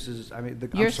saying.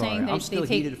 I'm sorry. I'm still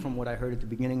heated from what I heard at the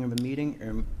beginning of the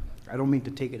meeting. I don't mean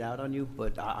to take it out on you,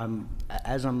 but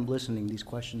as I'm listening, these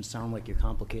questions sound like you're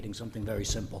complicating something very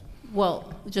simple.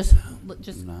 Well, just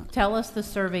Not. tell us the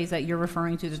surveys that you're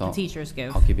referring to that the teachers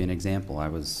give. I'll give you an example. I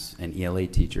was an ELA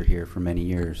teacher here for many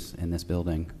years in this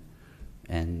building,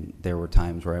 and there were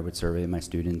times where I would survey my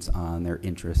students on their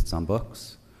interests on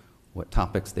books, what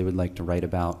topics they would like to write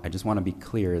about. I just want to be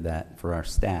clear that for our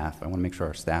staff, I want to make sure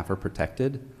our staff are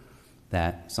protected,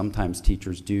 that sometimes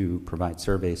teachers do provide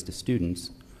surveys to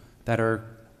students that are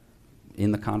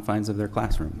in the confines of their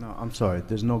classroom. No, I'm sorry.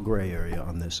 There's no gray area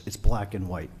on this. It's black and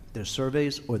white. There's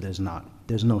surveys or there's not.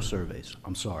 There's no surveys.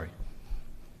 I'm sorry.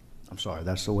 I'm sorry.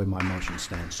 That's the way my motion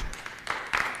stands.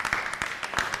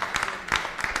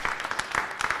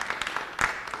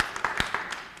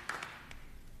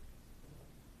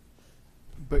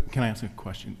 But can I ask a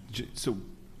question? So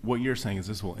what you're saying is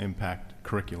this will impact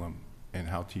curriculum and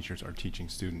how teachers are teaching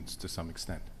students to some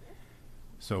extent.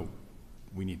 So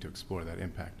we need to explore that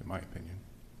impact, in my opinion.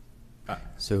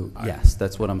 Yes,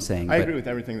 that's what I'm saying. I agree with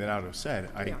everything that Aldo said.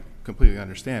 I completely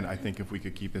understand. I think if we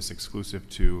could keep this exclusive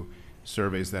to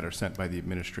surveys that are sent by the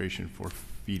administration for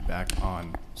feedback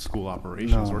on school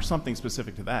operations or something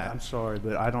specific to that. I'm sorry,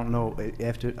 but I don't know.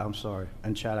 I'm sorry.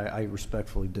 And Chad, I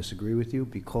respectfully disagree with you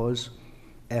because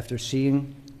after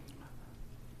seeing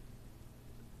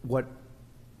what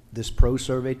this pro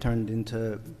survey turned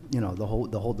into, the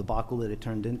whole debacle that it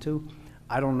turned into,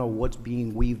 I don't know what's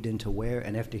being weaved into where,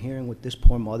 and after hearing what this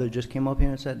poor mother just came up here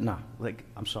and said, nah, like,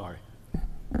 I'm sorry.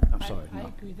 I'm sorry. I no.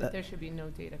 agree that there should be no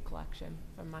data collection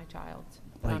from my child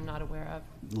that Like, I'm not aware of.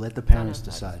 Let the None parents of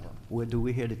that decide. stuff.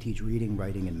 We're here to teach reading,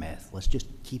 writing, and math. Let's just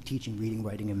keep teaching reading,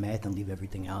 writing, and math and leave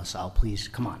everything else out, please.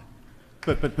 Come on.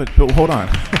 But hold on.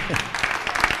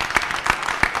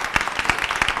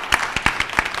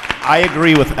 I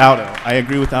agree with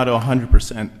Aldo.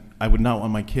 100%. I would not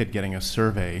want my kid getting a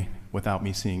survey without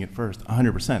me seeing it first,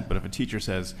 100%. But if a teacher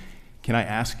says, can I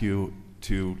ask you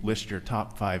to list your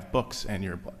top 5 books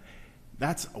and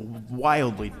that's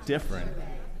wildly different.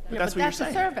 But that's what you're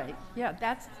saying. That's a survey. Yeah,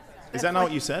 that's. Is that not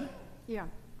what you said? Yeah.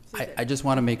 I just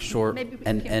want to make sure, Maybe we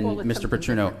and can call it Mr. something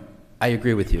Petruno, different. I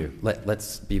agree with you.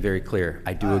 Let's be very clear.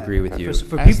 I do agree with you.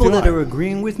 For people that are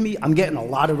agreeing with me, I'm getting a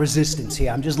lot of resistance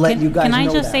here. I'm just letting you guys know Can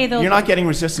I just that. say though? You're not getting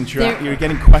resistance. You're There-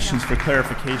 getting questions for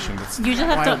clarification. That's You just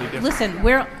have wildly to, different.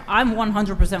 listen, I'm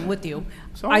 100% with you.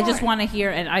 So I am just I. want to hear,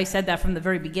 and I said that from the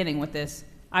very beginning with this,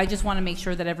 I just want to make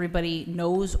sure that everybody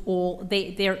knows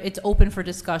it's open for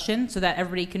discussion so that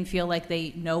everybody can feel like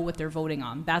they know what they're voting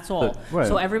on. That's all. Right.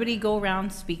 So everybody go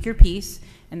around, speak your piece,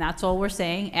 and that's all we're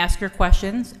saying. Ask your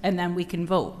questions, and then we can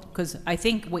vote. Because I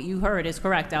think what you heard is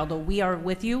correct, Aldo. We are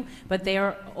with you, but they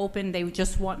are open. They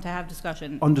just want to have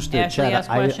discussion. Understood, Ashley Chad. asked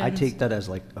I questions. take that as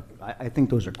like, I think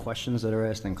those are questions that are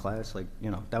asked in class. Like,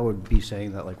 that would be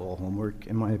saying that like all homework,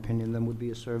 in my opinion, then would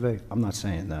be a survey. I'm not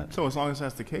saying that. So as long as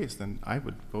that's the case, then I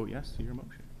would vote yes to your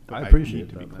motion. But I appreciate need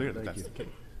to be that, clear man. that Thank that's you. the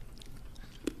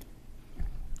case.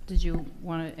 Did you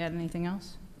want to add anything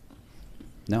else?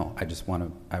 No,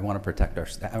 I want to protect our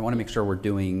staff. I want to make sure we're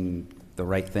doing the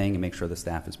right thing and make sure the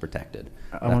staff is protected.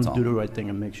 I want to do the right thing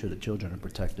and make sure the children are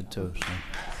protected too.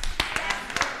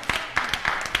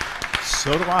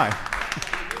 So do I.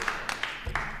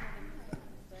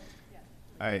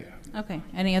 Okay.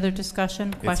 Any other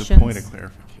discussion, It's questions? a point of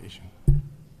clarification.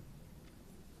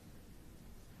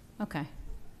 Okay.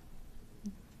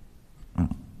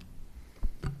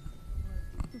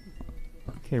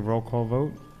 Okay, roll call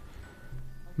vote.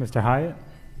 Mr. Hyatt?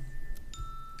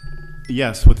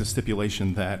 Yes, with the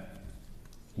stipulation that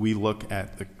we look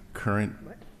at the current,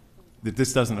 that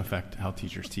this doesn't affect how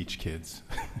teachers teach kids.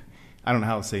 I don't know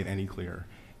how to say it any clearer.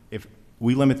 If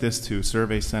we limit this to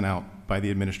surveys sent out by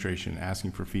the administration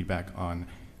asking for feedback on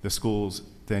the schools,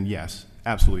 then yes,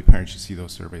 absolutely, parents should see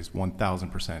those surveys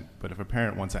 1,000%. But if a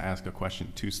parent wants to ask a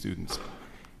question to students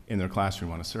in their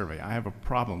classroom on a survey, I have a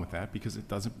problem with that because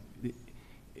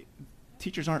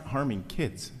teachers aren't harming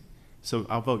kids. So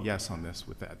I'll vote yes on this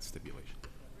with that stipulation.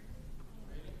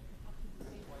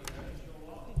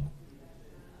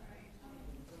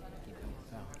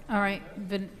 All right,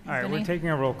 All right, we're Vinnie? taking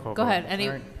a roll call. Go vote, ahead, all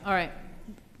right? all right,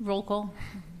 roll call.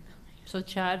 So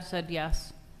Chad said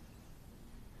yes.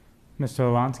 Mr.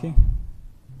 Olansky?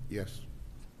 Yes.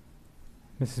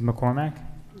 Mrs. McCormack?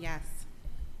 Yes.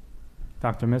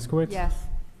 Dr. Miskowitz? Yes.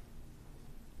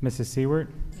 Mrs. Seward?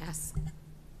 Yes.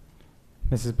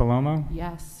 Mrs. Palomo?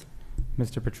 Yes.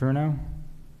 Mr. Petruno?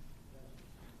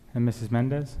 And Mrs.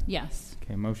 Mendez? Yes.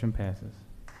 Okay, motion passes.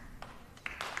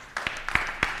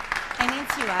 I need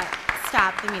to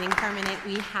stop the meeting for a minute.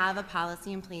 We have a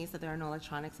policy in place that there are no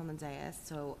electronics on the dais,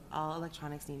 so all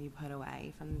electronics need to be put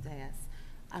away from the dais.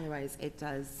 Otherwise, it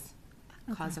does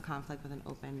cause a conflict with an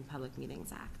Open Public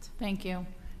Meetings Act. Thank you.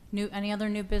 Any other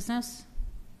new business?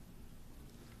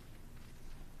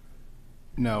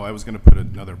 No, I was going to put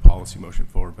another policy motion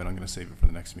forward, but I'm going to save it for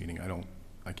the next meeting.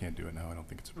 I can't do it now. I don't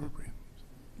think it's appropriate.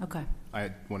 Okay,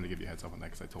 I wanted to give you a heads up on that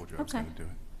because I told you I was Okay. going to do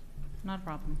it. not a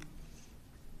problem.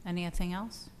 Anything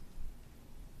else?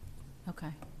 Okay.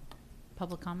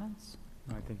 Public comments?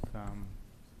 I think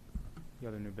the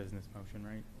other new business motion,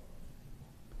 right?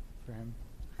 For him?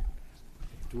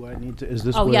 Do I need to, is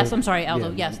this? Oh, where- yes, I'm sorry,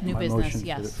 Aldo, yeah, yes, new my business, motion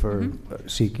yes. For Mhm.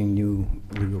 Seeking new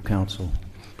legal counsel.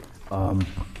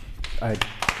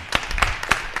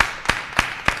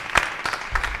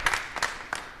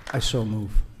 I so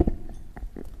move.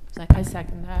 I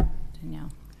second that.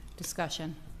 Danielle,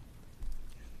 discussion.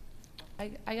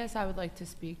 I guess I would like to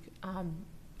speak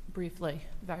briefly,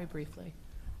 very briefly.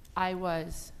 I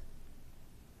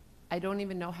don't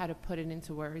even know how to put it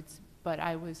into words, but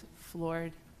I was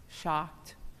floored,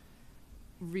 shocked,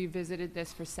 revisited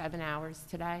this for 7 hours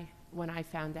today when I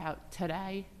found out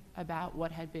today about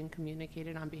what had been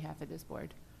communicated on behalf of this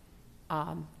board.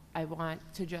 I want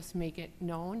to just make it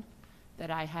known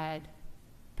that I had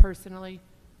personally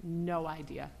no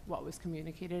idea what was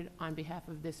communicated on behalf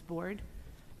of this board.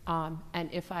 And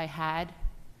if I had,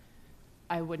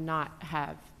 I would not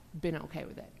have been okay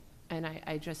with it. And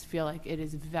I just feel like it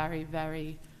is very,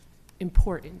 very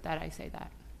important that I say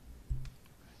that.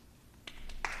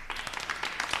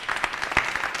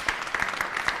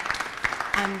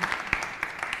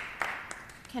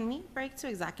 Can we break to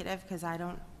executive? Because I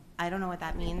don't know what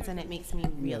that means, and it makes me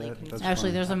really confused.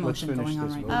 Actually, there's a Let's motion finish going on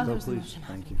this right vote, now. though, there's a please. motion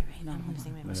Thank happening you. right now. I'm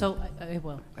losing my mind. So, I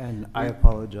will. And I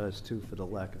apologize too for the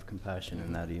lack of compassion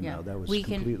in that email. Yeah, That was we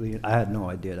can- completely, I had no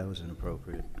idea that was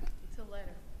inappropriate. It's a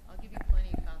letter. I'll give you plenty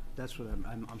of copies. That's what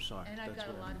I'm sorry. And I've That's got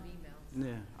a what lot I of meant. emails.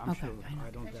 Yeah, I'm Okay, sure. I know. I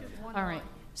don't doubt it. All right,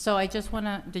 so I just want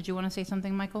to, did you want to say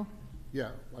something, Michael?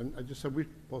 Yeah, I just said we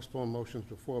postponed motions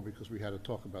before because we had to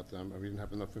talk about them, and we didn't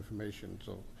have enough information,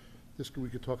 so we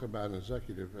could talk about in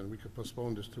executive, and we could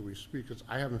postpone this till we speak, because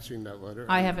I haven't seen that letter.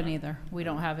 I haven't either. We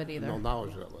don't have it either. No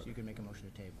knowledge of that letter. You can make a motion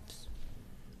to table.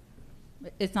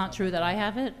 It's not true that I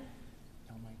have it?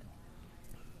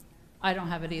 I don't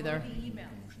have it either. The emails,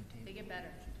 they get better,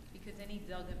 because then he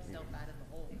dug himself out of the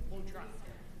hole. We'll trust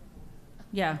him.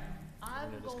 Yeah.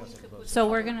 I'm going to put. So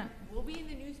we're gonna- We'll be in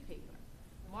the newspaper.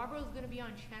 Marlboro's gonna be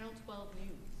on Channel 12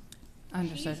 News.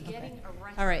 Understood, She's okay. getting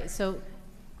arrested. All right, so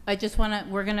I just want to,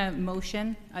 we're going to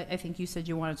motion, I think you said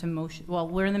you wanted to motion, well,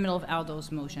 we're in the middle of Aldo's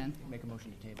motion. Make a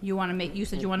motion to table. You want to make, you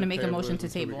said you wanted to make a Table motion it to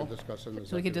until we table. can discuss in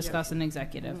So we could executive. discuss in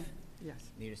executive.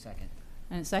 Yes. Need a second.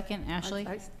 And a second, Ashley?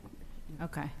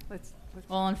 Okay. Let's.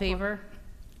 All in favor?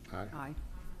 Aye. Aye.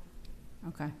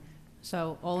 Okay.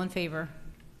 So, all in favor?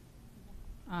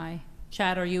 Aye.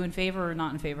 Chad, are you in favor or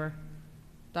not in favor?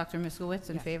 Dr. Miskowitz,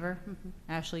 in Yes. favor?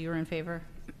 Ashley, you're in favor?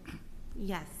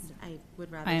 Yes, I would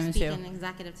I rather am speak too. in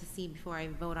executive to see before I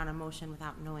vote on a motion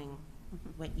without knowing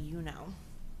what you know.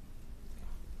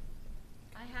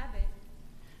 I have it.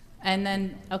 And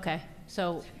then, okay,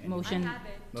 so motion have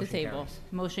it. to Motion table. carries.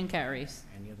 Motion carries.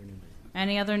 Any other new business?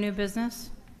 Any other new business?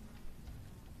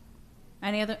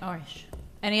 Any other, oh,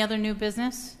 any other new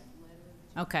business?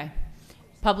 Okay.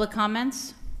 Public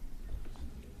comments?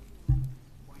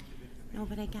 No,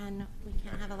 but again, we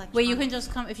can't have electronic. Wait, you can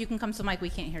just come, if you can come to the mic, we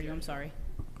can't hear you, I'm sorry.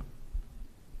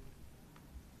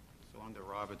 So under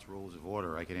Robert's Rules of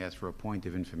Order, I can ask for a point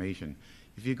of information.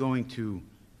 If you're going to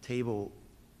table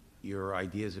your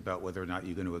ideas about whether or not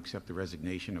you're going to accept the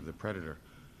resignation of the predator,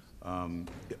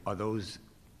 are those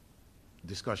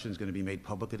discussions going to be made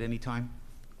public at any time?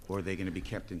 Or are they going to be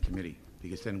kept in committee?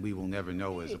 Because then we will never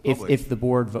know as a public. If the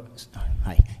board votes,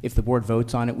 if the board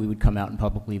votes on it, we would come out and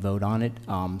publicly vote on it.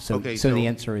 So Okay, the so-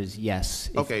 answer is yes.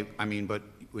 Okay, I mean, but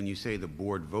when you say the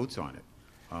board votes on it,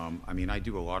 I mean, I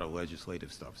do a lot of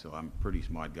legislative stuff, so I'm a pretty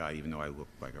smart guy, even though I look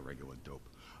like a regular dope.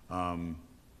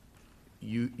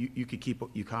 You could keep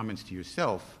your comments to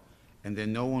yourself, and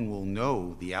then no one will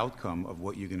know the outcome of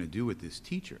what you're going to do with this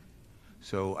teacher.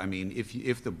 So, I mean,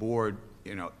 if the board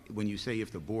you know, when you say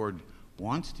if the board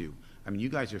wants to, I mean, you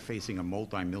guys are facing a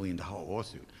multi-million-dollar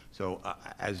lawsuit. So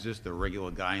as just a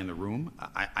regular guy in the room,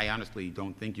 I honestly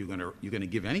don't think you're gonna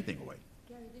give anything away.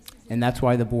 And that's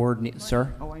why the board,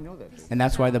 sir? Oh, I know that. And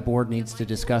that's why the board needs to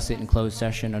discuss it in closed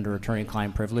session under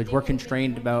attorney-client privilege. We're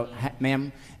constrained about,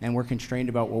 ma'am, and we're constrained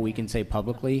about what we can say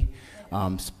publicly.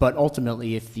 But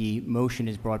ultimately, if the motion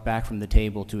is brought back from the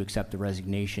table to accept the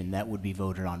resignation, that would be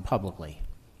voted on publicly.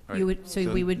 All right. You would, so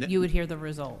you would hear the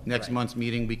result. Next month's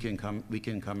meeting, we can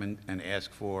come in and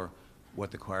ask for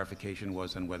what the clarification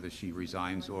was on whether she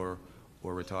resigns or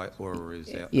retire, or is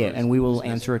that? Yeah, and we will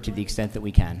answer it to the extent that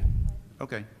we can.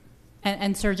 Okay.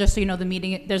 And sir, just so you know, the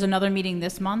meeting, there's another meeting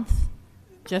this month,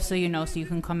 just so you know, so you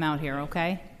can come out here,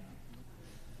 okay?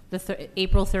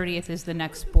 April 30th is the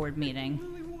next board meeting.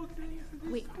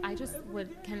 Wait, I just would,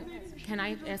 can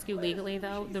I ask you legally,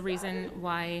 though, the reason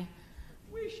why?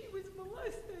 Where she was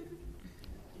molested.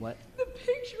 What? The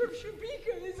picture of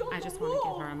Shabika is on the wall. I just want to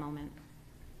give her a moment.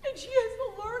 And she has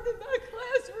to learn in that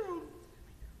classroom.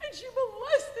 And she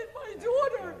molested my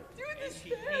daughter. Do you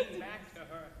understand? And she came back to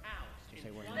her house.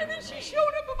 And then she showed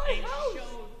up at my house.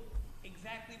 Showed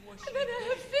exactly what she And then I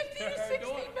have 50 to or her 60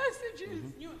 daughter.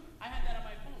 messages. I had that on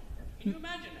my phone. Can you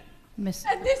imagine that? Miss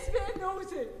And this man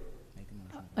knows it.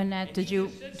 Annette, did you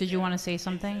want to say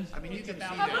something? I mean, you can see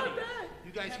How about that. that?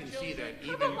 You guys can see that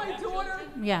How even. about my daughter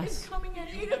Yes. is coming at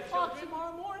 8 o'clock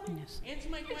tomorrow morning? Yes. Answer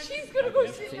my And question. she's going to go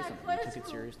Say sit in that something. You took it classroom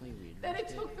seriously? that it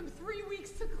took them 3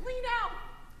 weeks to clean out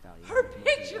her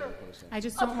picture. I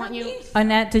just don't want you,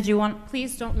 Annette, did you want?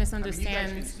 please don't You guys can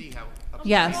misunderstand. see how.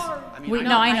 Yes.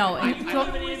 No, I know.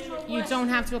 You don't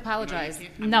have to apologize.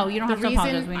 No, you don't have to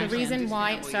apologize. We The understand. reason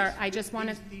why, sir, I just want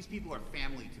to, These people are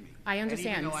family to me. I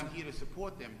understand. And even though I'm here to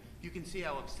support them, you can see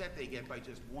how upset they get by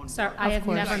just one Sir, word. I have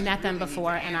course. never met them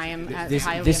before, and I am highly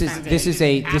This offended. is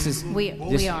a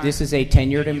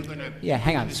tenured, yeah,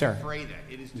 hang on, sir. Defray that.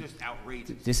 It is just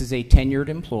outrageous. This is a tenured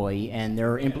employee, and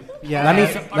they're, let me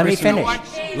finish.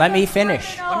 Let me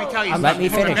finish. Let me tell you Let me something.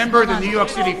 From a finish. member of the New York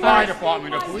City Fire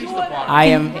Department or Police Department. I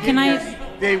am, Can I?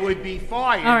 They would be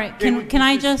fired. All right, They would can be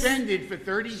I just? suspended for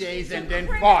 30 days and then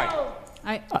fired.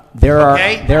 I there are,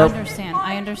 Okay. there,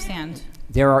 I understand.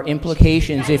 there are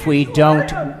implications if we don't,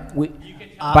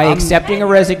 by accepting a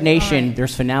resignation,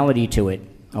 there's finality to it,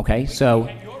 okay? So,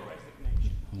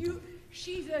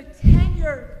 She's a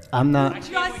tenured. I'm not, I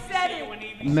just said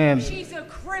it. ma'am, She's a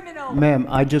criminal. ma'am,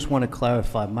 I just want to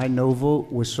clarify. My no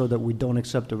vote was so that we don't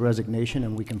accept the resignation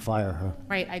and we can fire her.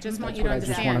 Right, I just want you That's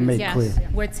to what I just wanna understand. make Yes. clear.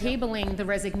 We're tabling the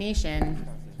resignation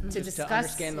to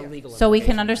discuss. So we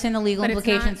can understand the legal But it's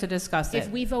implications not- to discuss If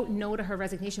it. we vote no to her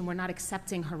resignation, we're not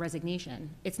accepting her resignation.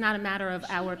 It's not a matter of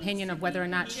our opinion of whether or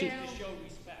not she.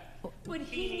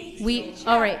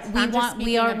 All right, I'm just we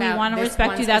speaking about want to this respect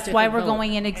one you. That's why specific we're vote.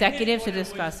 going in executive to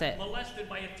discuss it. Molested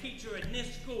by a teacher in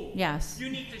this school. Yes. You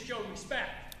need to show respect.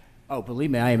 oh, believe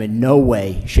me, I am in no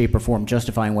way, shape, or form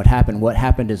justifying what happened. What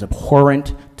happened is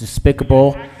abhorrent,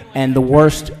 despicable, and the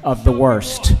worst of the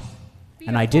worst.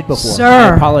 And I did before.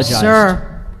 I apologize.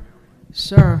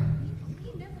 Sir,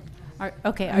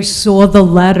 Okay, I saw the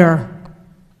letter.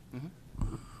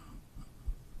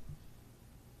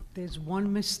 There's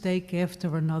one mistake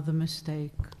after another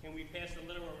mistake. Can we pass the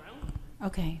letter around?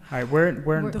 okay. All right, we're. The I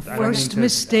don't mean first to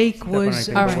mistake step on was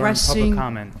anything, but we're in public addressing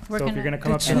comment. We're So if you're gonna- going to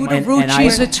come up to to the mic.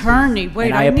 Tutorucci's attorney. Wait,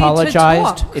 and I I need to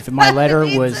apologized talk. if my letter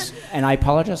was, and I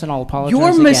apologize, and I'll apologize Your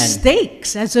again.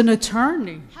 mistakes as an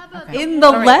attorney in the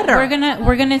All right, letter.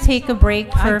 We're gonna take a break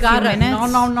for I a few gotta,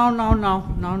 minutes.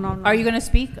 no. Are you gonna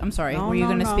speak? I'm sorry. No, Were you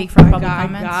no, gonna no. speak for public I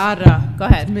comments? gotta. Go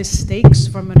ahead. Mistakes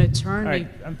from an attorney All right,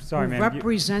 I'm sorry, who ma'am.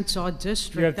 represents our You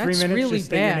district. have 3 That's minutes. really Just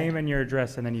state your bad. name and your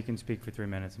address, and then you can speak for 3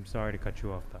 minutes. I'm sorry to cut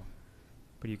you off, though.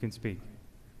 But you can speak.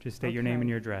 Just state your name Okay. and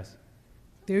your address.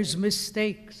 There's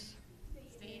mistakes.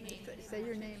 Say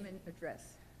your name and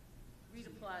address. Rita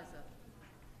Plaza.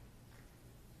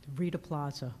 Rita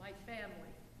Plaza. My family.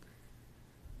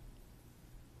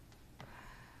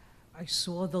 I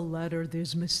saw the letter.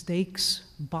 There's mistakes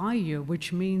by you,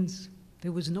 which means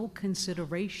there was no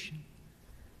consideration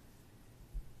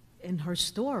in her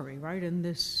story, right, in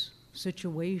this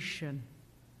situation.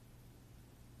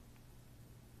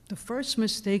 The first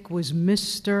mistake was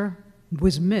Miss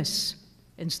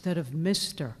instead of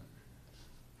Mr.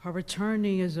 Her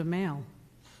attorney is a male.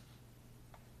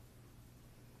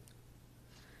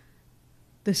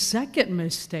 The second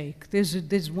mistake,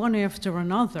 there's one after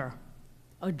another,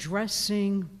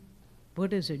 addressing,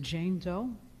 what is it, Jane Doe?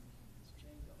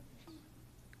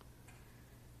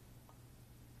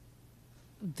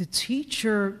 The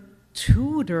teacher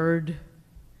tutored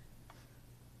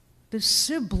the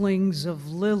siblings of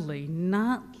Lily,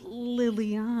 not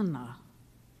Liliana.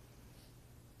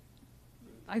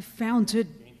 I found it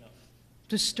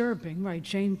disturbing, right,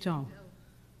 Jane Doe.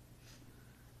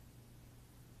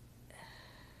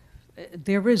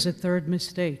 There is a third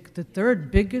mistake. The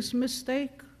third biggest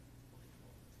mistake,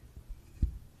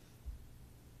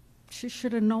 she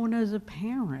should have known as a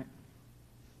parent.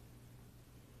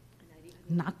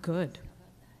 Not good.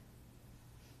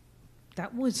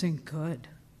 That wasn't good.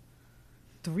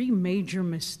 3 major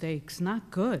mistakes,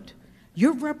 not good.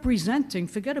 You're representing,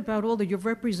 forget about all that, you're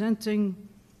representing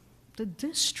the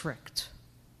district.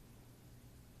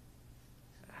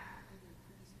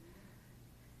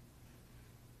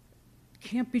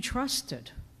 Can't be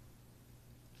trusted.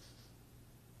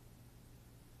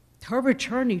 Her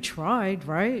attorney tried,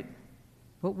 right?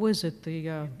 What was it,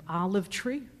 the olive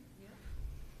tree?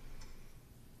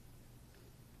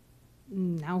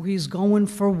 Now he's going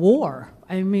for war.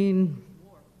 I mean,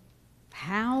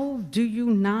 how do you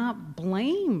not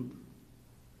blame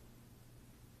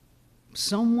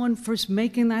someone for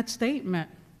making that statement?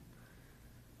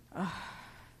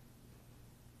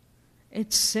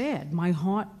 It's sad. My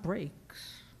heart breaks.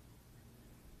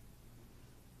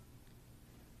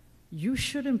 You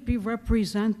shouldn't be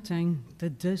representing the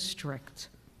district.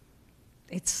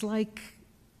 It's like,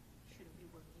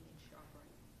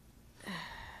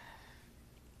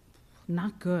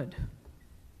 not good.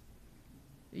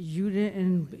 You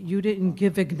didn't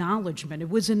give acknowledgement. It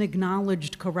wasn't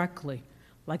acknowledged correctly,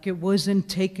 like it wasn't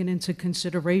taken into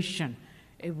consideration.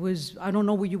 It was, I don't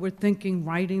know what you were thinking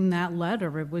writing that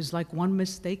letter. It was like one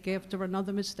mistake after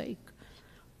another mistake.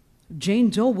 Jane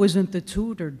Doe wasn't the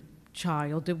tutored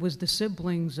child. It was the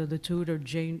siblings of the tutored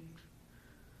Jane.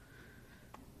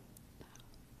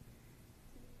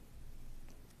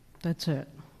 That's it.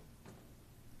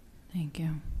 Thank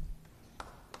you.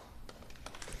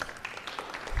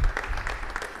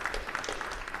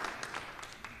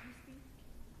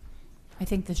 I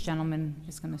think this gentleman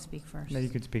is going to speak first. No, you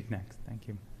could speak next. Thank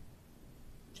you.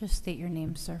 Just state your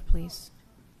name, sir, please,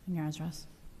 and your address.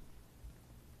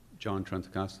 John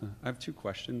Trentacosta. I have 2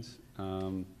 questions.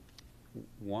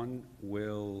 One,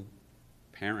 will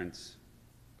parents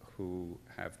who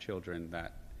have children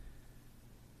that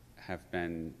have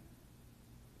been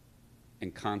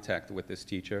in contact with this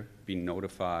teacher be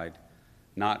notified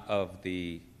not of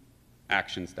the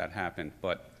actions that happened,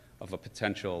 but of a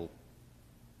potential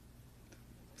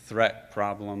threat,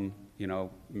 problem? You know,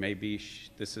 maybe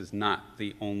this is not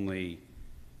the only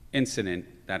incident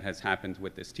that has happened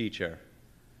with this teacher.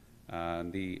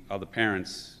 The other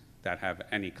parents that have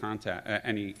any contact,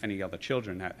 any other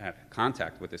children that had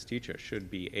contact with this teacher should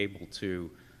be able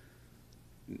to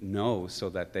know so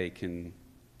that they can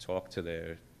talk to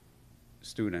their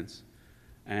students.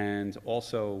 And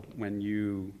also, when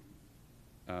you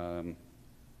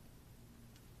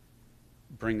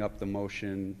bring up the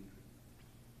motion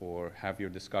or have your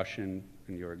discussion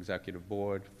in your executive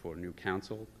board for new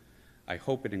council, I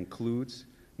hope it includes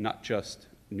not just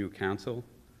new council,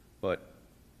 but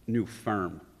new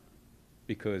firm.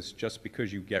 Because just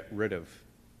because you get rid of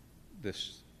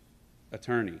this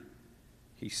attorney,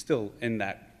 he's still in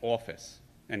that office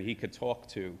and he could talk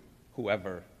to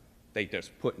whoever they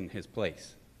just put in his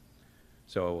place.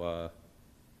 So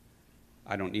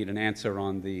I don't need an answer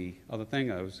on the other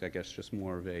thing. I was, I guess, just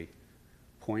more of a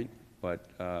point,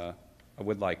 but I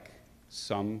would like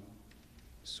some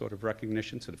sort of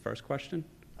recognition to the first question.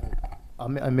 I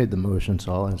made the motion,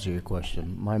 so I'll answer your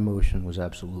question. My motion was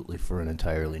absolutely for an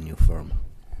entirely new firm.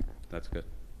 That's good.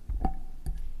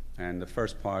 And the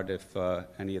first part, if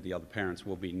any of the other parents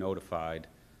will be notified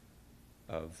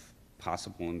of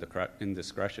possible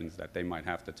indiscretions that they might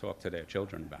have to talk to their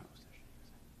children about.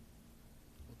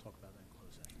 We'll talk about that in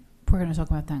closed session. We're going to talk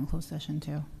about that in closed session,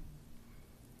 too.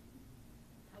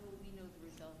 How will we know the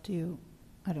results? Do you,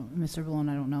 Mr. Balone,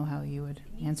 I don't know how you would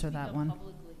answer that one.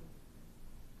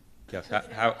 Yes,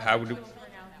 how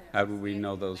do we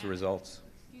know those results?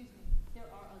 Excuse me, there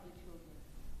are other children.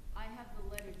 I have the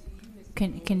letter to you, Mr.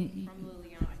 Can Balone, from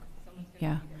Liliana. Someone's gonna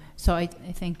Yeah. read it. So I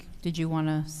think, did you want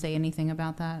to say anything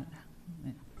about that?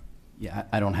 Yeah,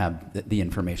 I don't have the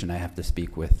information. I have to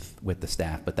speak with the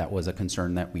staff, but that was a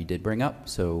concern that we did bring up.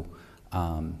 So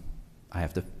I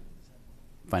have to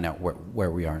find out where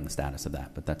we are in the status of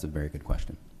that, but that's a very good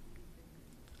question.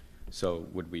 So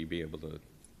would we be able to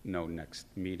know next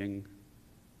meeting?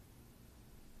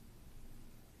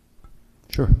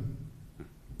 Sure.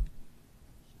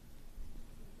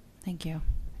 Thank you.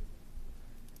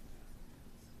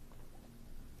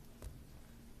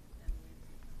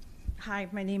 Hi,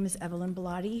 my name is Evelyn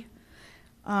Bellotti.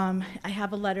 I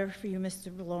have a letter for you,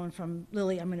 Mr. Malone, from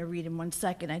Lily. I'm going to read in 1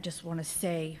 second. I just want to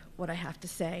say what I have to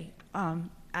say.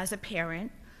 As a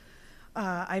parent,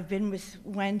 I've been with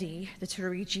Wendy, the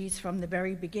Tudorichis, from the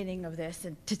very beginning of this,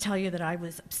 and to tell you that I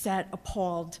was upset,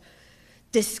 appalled,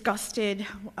 disgusted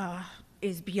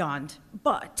is beyond.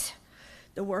 But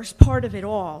the worst part of it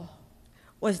all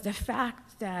was the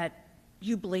fact that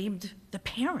you blamed the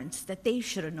parents, that they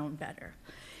should have known better.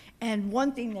 And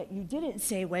one thing that you didn't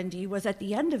say, Wendy, was at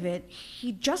the end of it,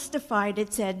 he justified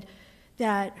it, said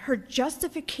that her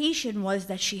justification was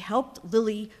that she helped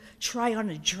Lily try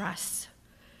on a dress.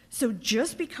 So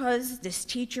just because this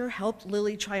teacher helped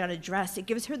Lily try on a dress, it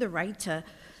gives her the right to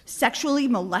sexually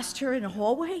molest her in a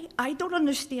hallway? I don't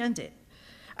understand it.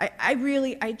 I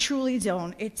truly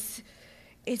don't. It's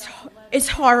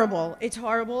horrible. It's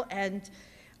horrible. And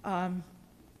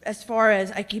as far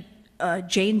as I keep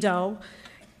Jane Doe,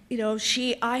 you know,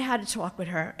 I had to talk with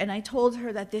her, and I told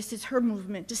her that this is her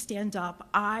movement to stand up.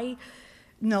 I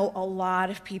know a lot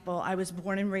of people. I was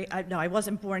born and raised, no, I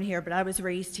wasn't born here, but I was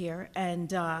raised here,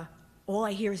 and all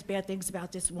I hear is bad things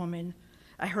about this woman.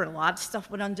 I heard a lot of stuff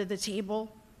went under the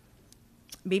table.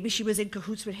 Maybe she was in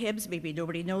cahoots with Hibbs. Maybe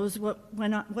nobody knows what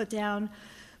went down.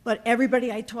 But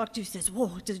everybody I talk to says,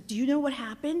 whoa, do you know what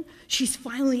happened? She's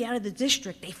finally out of the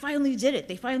district. They finally did it.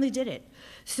 They finally did it.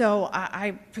 So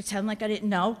I pretend like I didn't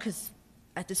know, because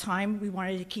at the time we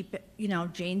wanted to keep it, you know,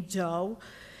 Jane Doe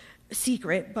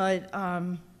secret. But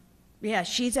yeah,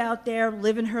 she's out there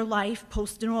living her life,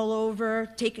 posting all over,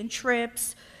 taking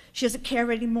trips. She doesn't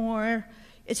care anymore.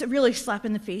 It's a really slap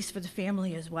in the face for the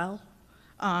family as well.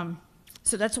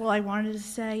 So that's all I wanted to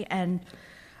say. And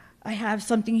I have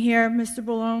something here, Mr.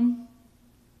 Ballone.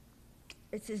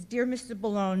 It says, Dear Mr.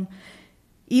 Ballone,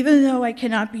 even though I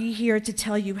cannot be here to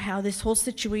tell you how this whole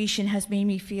situation has made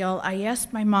me feel, I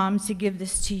asked my mom to give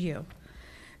this to you.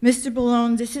 Mr.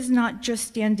 Ballone, this is not just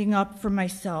standing up for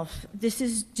myself. This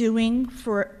is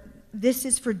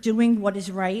for doing what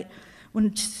is right when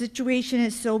the situation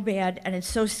is so bad and it's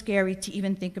so scary to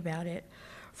even think about it.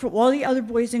 For all the other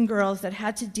boys and girls that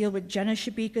had to deal with Jenna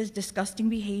Shabika's disgusting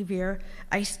behavior,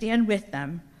 I stand with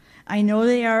them. I know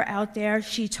they are out there,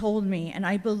 she told me, and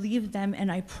I believe them, and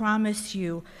I promise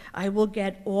you, I will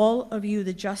get all of you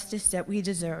the justice that we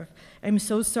deserve. I'm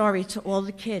so sorry to all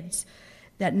the kids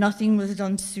that nothing was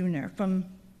done sooner. From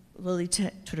Lily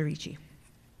Tudorichi.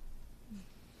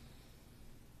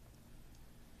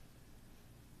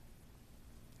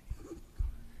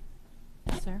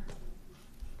 Sir?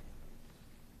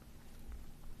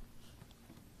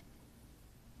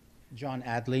 John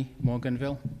Adley,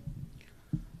 Morganville.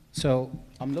 So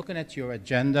I'm looking at your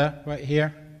agenda right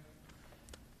here,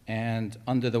 and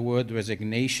under the word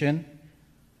resignation,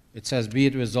 it says, be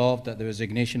it resolved that the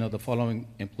resignation of the following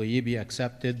employee be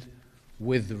accepted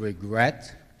with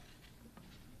regret.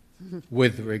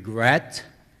 With regret.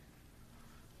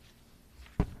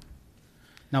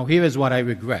 Now here is what I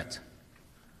regret.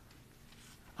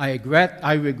 I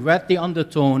regret the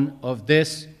undertone of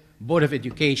this Board of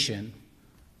Education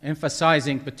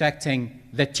emphasizing protecting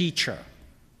the teacher.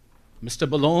 Mr.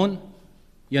 Ballone,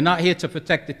 you're not here to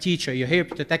protect the teacher, you're here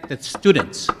to protect the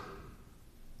students.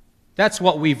 That's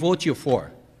what we vote you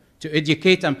for, to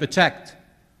educate and protect.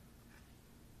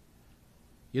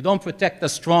 You don't protect the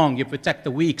strong, you protect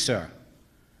the weak, sir.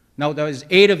 Now, there is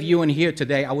 8 of you in here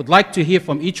today. I would like to hear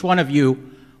from each one of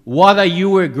you, what are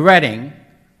you regretting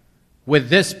with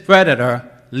this predator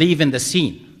leaving the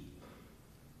scene?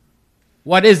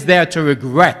 What is there to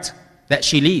regret that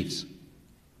she leaves?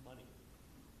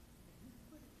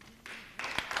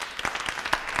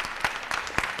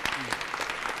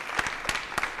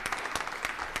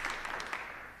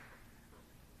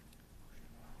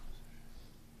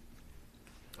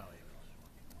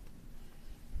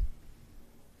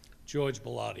 George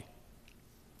Bellotti.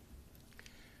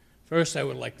 First, I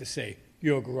would like to say,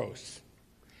 you're gross.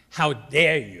 How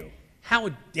dare you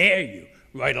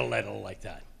write a letter like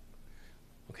that?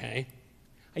 Okay?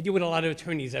 I deal with a lot of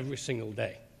attorneys every single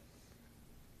day.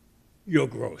 You're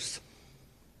gross.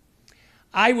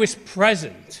 I was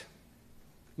present.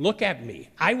 Look at me.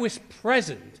 I was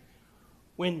present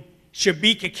when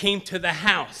Shabika came to the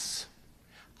house.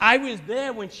 I was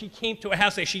there when she came to a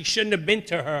house that she shouldn't have been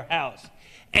to her house.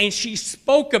 And she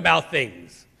spoke about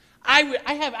things.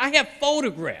 I have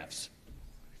photographs.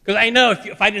 Because I know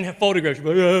if I didn't have photographs, you'd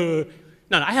go,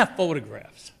 no, I have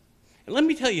photographs. And let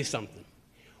me tell you something.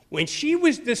 When she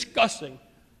was discussing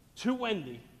to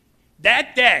Wendy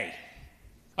that day,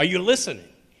 are you listening?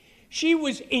 She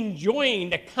was enjoying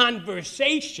the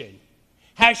conversation,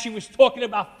 how she was talking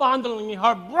about fondling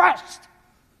her breast.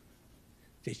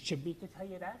 Did Shabika tell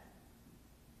you that?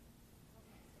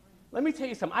 Let me tell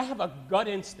you something. I have a gut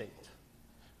instinct,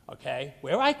 okay?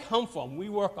 Where I come from, we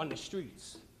work on the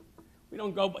streets. We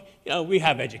don't go, we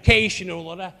have education and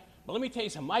all of that. But let me tell you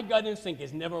something. My gut instinct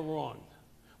is never wrong.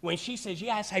 When she says,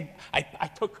 yes, I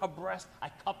took her breast, I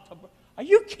cupped her breast. Are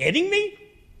you kidding me?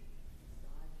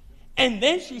 And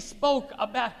then she spoke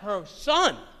about her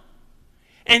son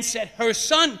and said her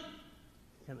son,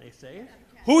 can they say it?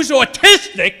 Who's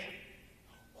autistic,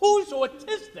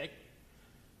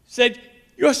 said,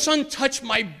 your son touched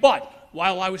my butt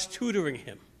while I was tutoring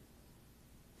him.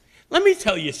 Let me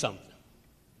tell you something.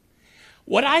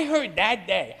 What I heard that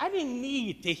day, I didn't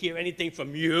need to hear anything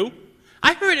from you.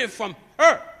 I heard it from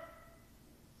her.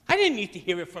 I didn't need to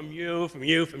hear it from you.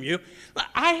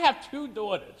 I have 2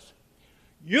 daughters.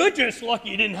 You're just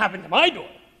lucky it didn't happen to my daughter.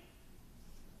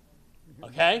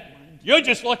 Okay? You're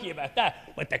just lucky about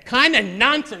that. But the kind of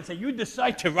nonsense that you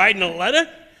decide to write in a letter,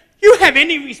 you have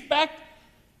any respect?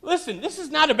 Listen, this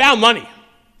is not about money.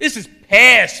 This is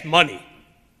past money.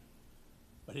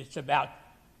 But it's about,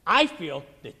 I feel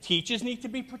the teachers need to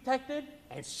be protected,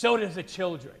 and so does the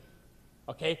children.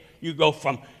 Okay? You go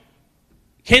from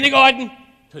kindergarten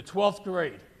to 12th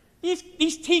grade.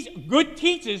 These good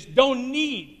teachers don't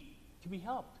need to be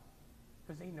helped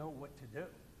because they know what to do.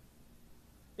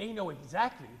 They know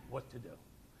exactly what to do.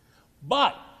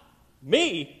 But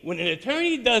me, when an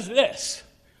attorney does this,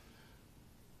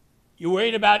 you're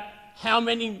worried about how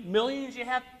many millions you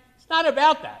have? It's not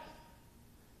about that.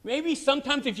 Maybe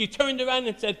sometimes if you turned around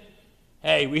and said,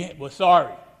 hey, we're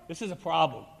sorry, this is a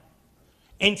problem.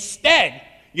 Instead,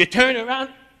 you turn around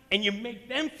and you make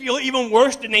them feel even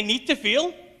worse than they need to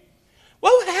feel.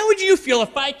 Well, how would you feel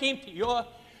if I came to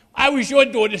I was your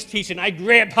daughter's teacher and I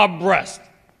grabbed her breast?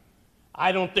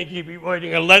 I don't think you'd be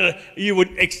writing a letter, you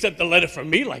would accept a letter from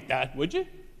me like that, would you?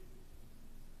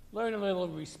 Learn a little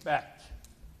respect.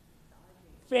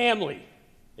 Family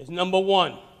is number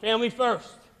 1. Family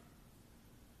first.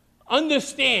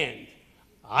 Understand,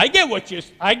 I get what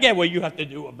you have to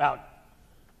do about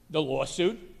the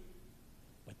lawsuit,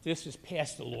 but this is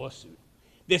past the lawsuit.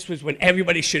 This was when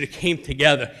everybody should have came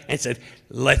together and said,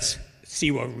 let's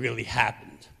see what really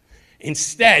happened.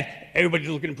 Instead, everybody's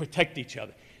looking to protect each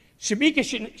other. Shamika,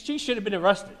 she should have been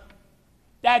arrested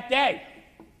that day.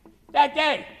 That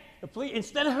day. The police,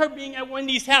 instead of her being at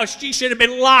Wendy's house, she should have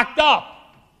been locked up.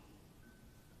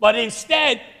 But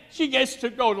instead, she gets to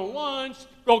go to lunch,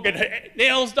 go get her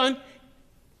nails done.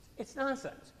 It's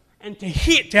nonsense. And to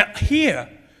hear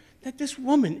that this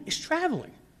woman is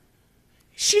traveling.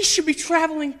 She should be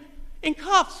traveling in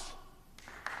cuffs.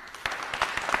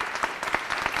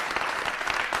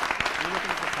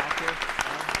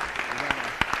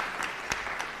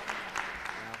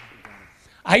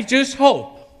 I just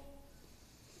hope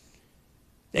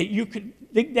that you could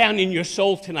dig down in your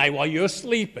soul tonight while you're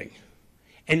sleeping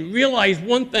and realize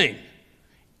one thing.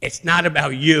 It's not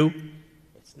about you.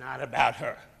 It's not about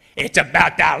her. It's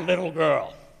about that little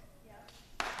girl.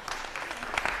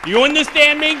 You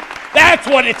understand me? That's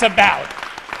what it's about.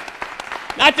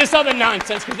 Not this other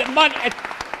nonsense, because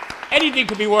anything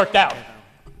could be worked out.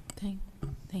 Thank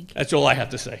you. That's all I have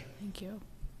to say. Thank you.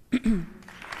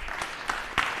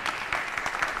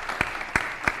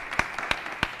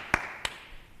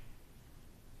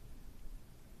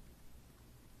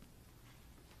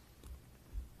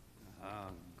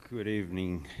 Good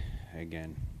evening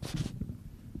again.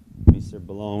 Mr.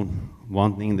 Balone,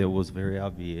 one thing that was very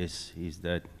obvious is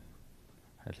that,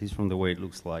 at least from the way it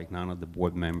looks like, none of the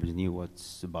board members knew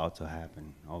what's about to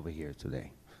happen over here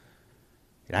today.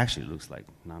 It actually looks like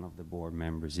none of the board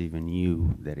members even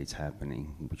knew that it's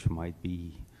happening, which might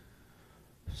be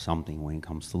something when it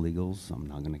comes to legals. I'm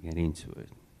not going to get into it.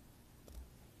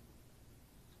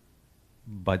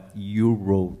 But you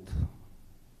wrote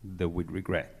the with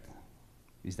regret.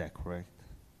 Is that correct?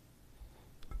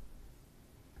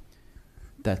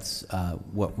 That's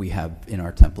what we have in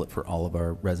our template for all of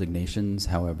our resignations.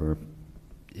 However,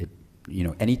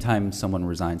 anytime someone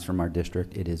resigns from our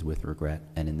district, it is with regret.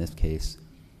 And in this case,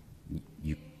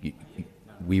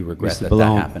 we regret Mr. that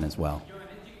Balone, that happened as well.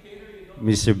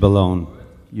 Mr. Balone,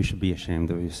 you should be ashamed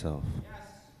of yourself.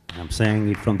 I'm saying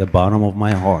it from the bottom of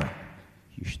my heart.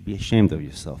 You should be ashamed of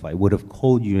yourself. I would have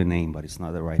called you a name, but it's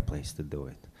not the right place to do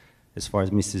it. As far as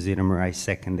Mr. Zittermer, I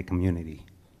second the community.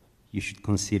 You should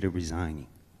consider resigning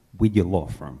with your law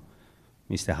firm.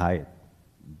 Mr. Hyatt,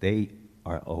 they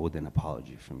are owed an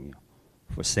apology from you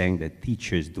for saying that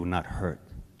teachers do not hurt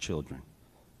children,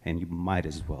 and you might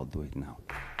as well do it now.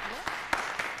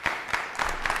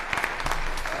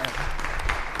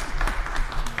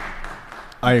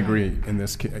 I agree in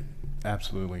this case.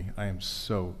 Absolutely.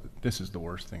 This is the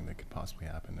worst thing that could possibly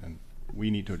happen, and we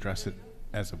need to address it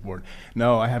as a board.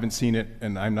 No, I haven't seen it,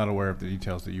 and I'm not aware of the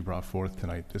details that you brought forth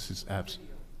tonight. This is okay.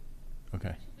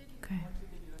 Okay.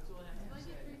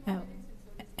 Oh,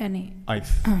 any?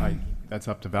 That's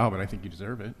up to Val, but I think you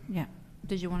deserve it. Yeah.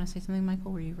 Did you want to say something,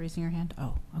 Michael? Were you raising your hand?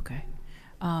 Oh, okay.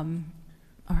 All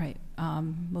right.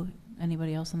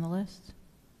 Anybody else on the list?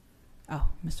 Oh,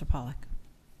 Mr. Pollack.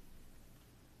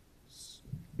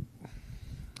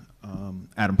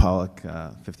 Adam Pollack,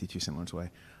 52 St. Lawrence Way.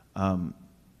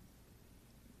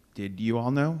 Did you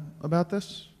all know about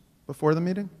this before the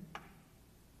meeting?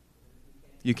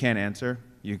 You can't answer?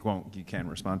 You can't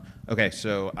respond? Okay,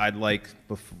 so I'd like,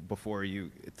 before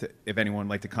you, if anyone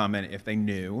would like to comment if they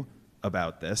knew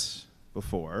about this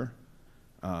before,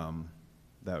 that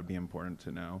would be important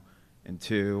to know. And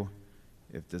two,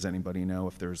 does anybody know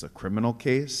if there's a criminal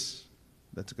case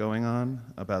that's going on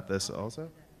about this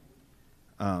also?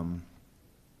 Do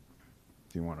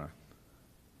you want to,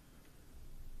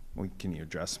 well, can you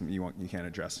address, you can't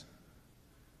address?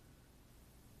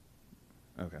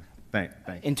 Okay, thank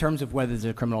you. In terms of whether there's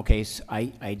a criminal case,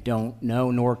 I don't know,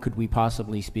 nor could we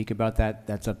possibly speak about that.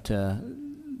 That's up to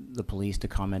the police to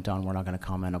comment on. We're not going to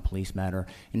comment on a police matter.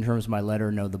 In terms of my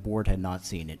letter, no, the board had not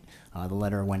seen it. The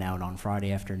letter went out on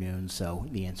Friday afternoon, so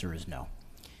the answer is no.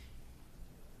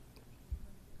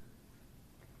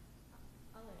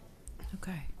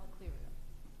 Okay. I'll clear it up.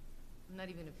 I'm not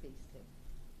even a face him.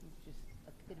 He's just a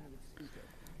epitome of stupid.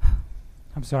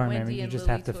 I'm sorry, ma'am, Wendy you and just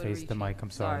Lily have to face the Tortorici. mic, I'm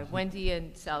sorry. Wendy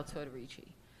and Sal Tortorici.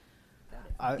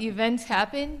 The events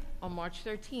happened on March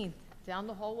 13th, down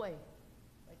the hallway.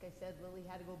 Like I said, Lily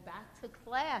had to go back to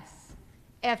class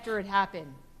after it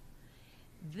happened.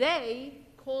 They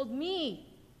called me,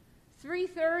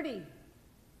 3:30.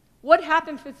 What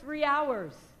happened for 3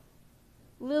 hours?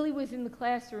 Lily was in the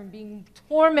classroom being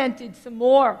tormented some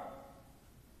more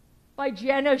by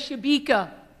Jenna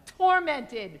Shabika,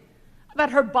 tormented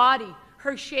about her body,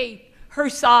 her shape, her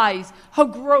size, her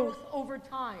growth over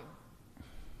time.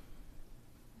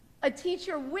 A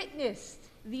teacher witnessed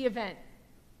the event.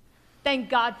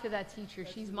 Thank God for that teacher.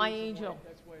 She's my angel.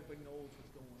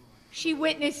 She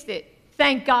witnessed it.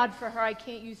 Thank God for her. I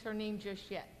can't use her name just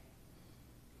yet.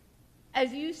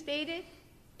 As you stated,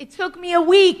 it took me a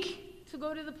week to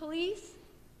go to the police.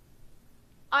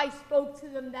 I spoke to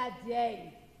them that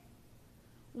day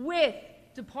with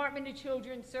Department of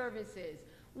Children's Services,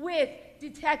 with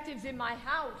detectives in my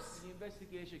house. The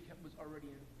investigation was already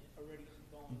going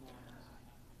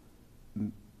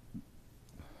on.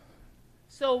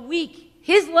 So a week.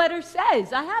 His letter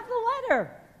says, I have the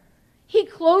letter. He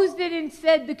closed it and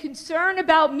said the concern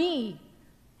about me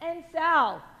and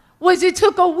Sal was it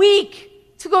took a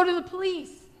week to go to the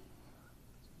police.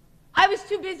 I was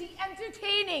too busy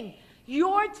entertaining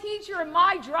your teacher in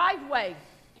my driveway,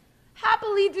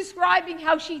 happily describing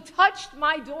how she touched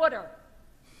my daughter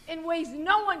in ways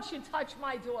no one should touch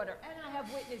my daughter, and I have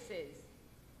witnesses.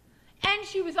 And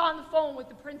she was on the phone with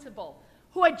the principal,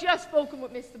 who had just spoken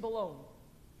with Mr. Balone.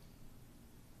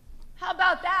 How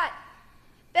about that?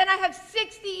 Then I have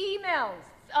 60 emails,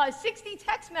 60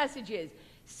 text messages.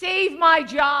 Save my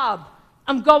job.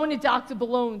 I'm going to Dr.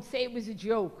 Balone. Say it was a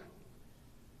joke.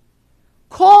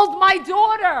 Called my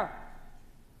daughter.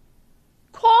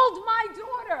 Called my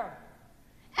daughter.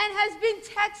 And has been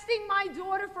texting my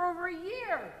daughter for over a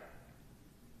year.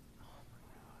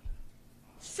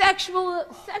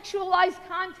 Sexualized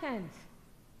content.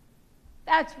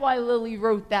 That's why Lily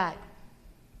wrote that.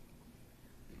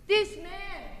 This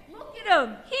man, look at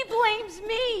him. He blames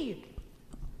me.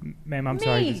 Ma'am, I'm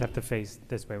sorry, you just have to face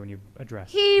this way when you address.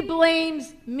 He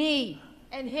blames me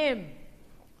and him.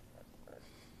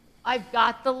 I've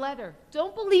got the letter.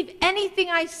 Don't believe anything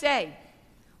I say.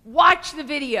 Watch the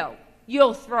video.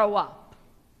 You'll throw up.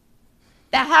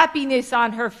 The happiness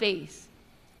on her face.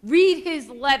 Read his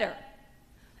letter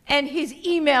and his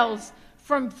emails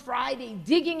from Friday,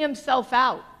 digging himself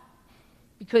out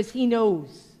because he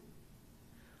knows.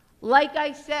 Like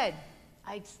I said,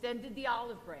 I extended the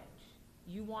olive branch.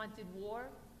 You wanted war?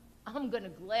 I'm going to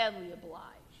gladly oblige.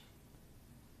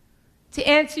 To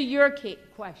answer your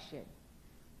question,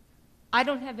 I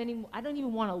don't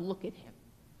even want to look at him.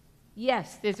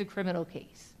 Yes, there's a criminal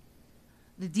case.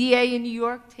 The DA in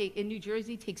New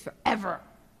Jersey takes forever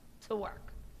to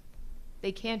work.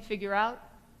 They can't figure out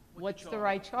what's the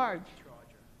right charge.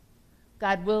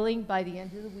 God willing, by the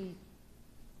end of the week,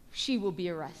 she will be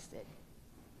arrested.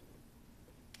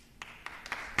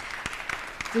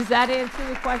 Does that answer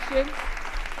the question?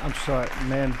 I'm sorry,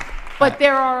 ma'am. But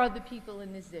there are other people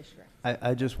in this district.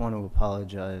 I just want to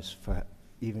apologize for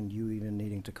even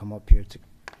needing to come up here to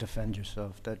defend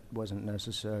yourself. That wasn't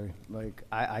necessary. Like,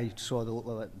 I saw the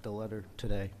letter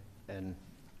today, and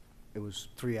It was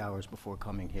 3 hours before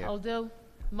coming here. Aldo,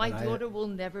 my And daughter will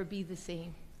never be the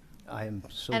same. I am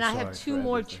so And sorry I have two for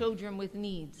more everything. children with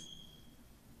needs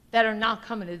that are not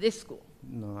coming to this school.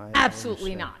 No, I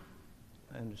Absolutely understand.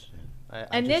 not. I understand. I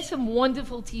And there's just- some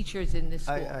wonderful teachers in this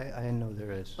school. I know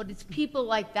there is. But it's people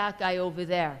like that guy over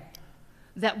there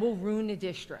that will ruin the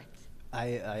district. I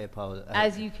apologize.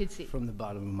 As you could see. From the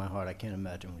bottom of my heart, I can't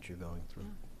imagine what you're going through.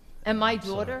 And my I'm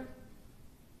sorry. daughter,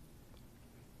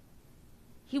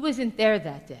 he wasn't there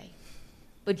that day,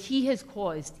 but he has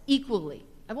caused equally,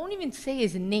 I won't even say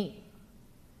his name,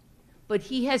 but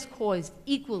he has caused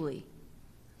equally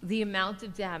the amount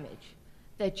of damage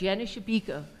that Jenna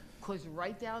Shabika caused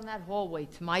right down that hallway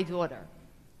to my daughter.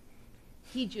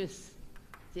 He just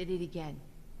did it again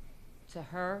to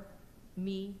her,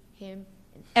 me, him,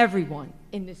 and everyone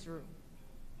in this room.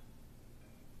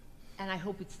 And I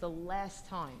hope it's the last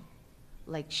time,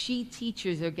 like she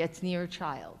teaches or gets near a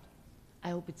child, I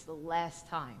hope it's the last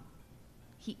time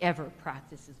he ever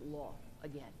practices law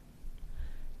again.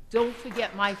 Don't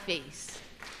forget my face.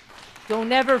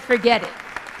 Don't ever forget it.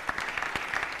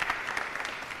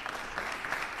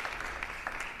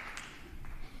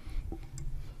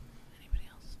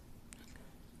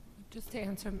 Just to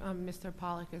answer Mr.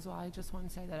 Pollack as well, I just want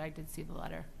to say that I did see the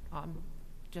letter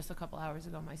just a couple hours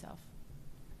ago myself.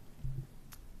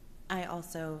 I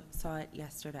also saw it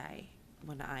yesterday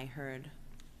when I heard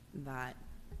that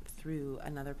through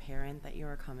another parent that you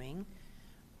were coming.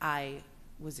 I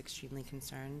was extremely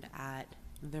concerned at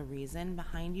the reason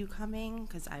behind you coming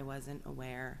because I wasn't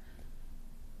aware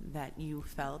that you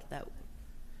felt that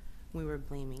we were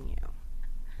blaming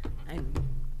you. I'm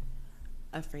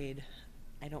afraid,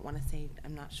 I don't want to say,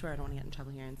 I'm not sure, I don't want to get in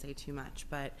trouble here and say too much,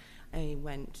 but I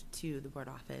went to the board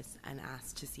office and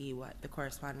asked to see what the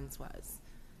correspondence was.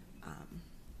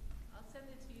 I'll send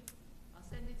it to you. I'll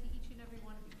send it to each and every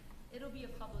one of you. It'll be a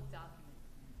public document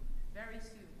very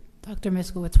soon. Dr.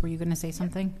 Miskowitz, were you going to say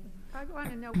something? I want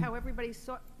to know how everybody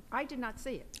saw, I did not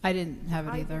see it. I didn't have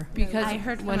it either. Because I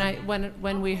heard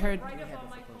when we heard,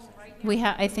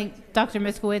 I think Dr.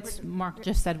 Miskowitz, Mark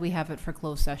just said we have it for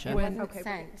closed session. It wasn't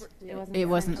sent. It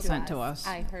wasn't sent to us.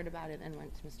 I heard about it and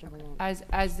went to Mr. Malone.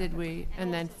 as did we,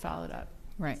 and then followed up.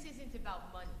 Right. This isn't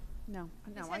about money. No,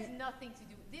 This has nothing to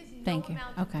do, there's no Thank you.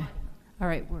 amount of Okay. money. All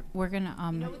right, we're going to,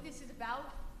 You know what this is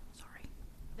about? Sorry.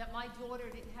 That my daughter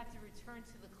didn't have to return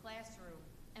to the classroom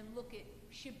and look at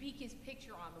Shabika's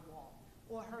picture on the wall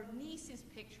or her niece's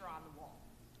picture on the wall.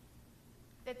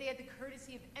 That they had the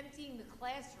courtesy of emptying the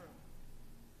classroom.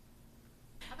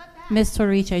 How about that? Ms.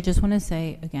 Torrici, I just want to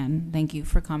say again, thank you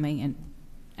for coming,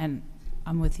 and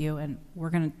I'm with you, and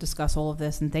we're going to discuss all of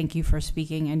this, and thank you for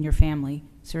speaking and your family.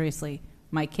 Seriously,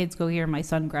 my kids go here, my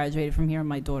son graduated from here,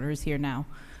 my daughter is here now.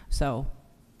 So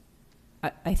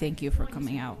I thank you for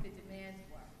coming out.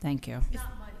 Thank you. It's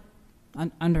not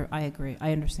money. I agree.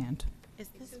 I understand. Is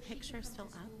this picture still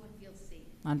up?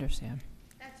 Understand.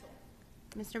 That's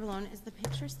all. Mr. Malone, is the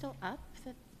picture still up?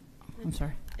 I'm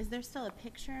sorry. Is there still a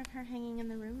picture of her hanging in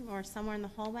the room or somewhere in the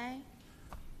hallway?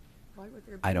 Why would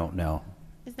there be? I don't know.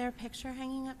 Is there a picture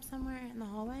hanging up somewhere in the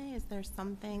hallway? Is there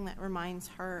something that reminds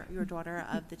her, your daughter,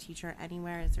 of the teacher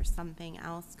anywhere? Is there something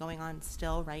else going on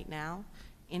still right now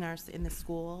in the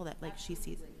school that like she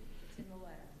sees? It's in the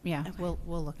letter. Yeah, Okay.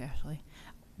 we'll look, Ashley.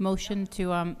 Motion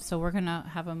to, so we're going to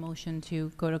have a motion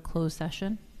to go to closed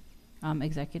session,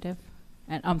 executive.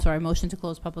 And, I'm sorry, motion to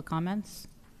close public comments.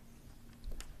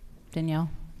 Danielle,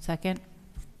 second.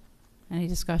 Any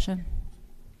discussion?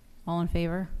 All in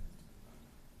favor?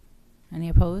 Any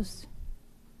opposed?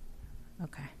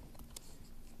 Okay.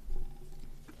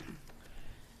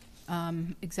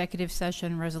 Executive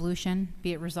session resolution,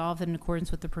 be it resolved that in accordance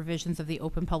with the provisions of the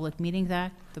Open Public Meetings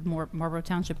Act, the Marlboro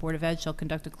Township Board of Ed shall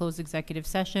conduct a closed executive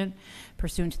session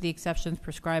pursuant to the exceptions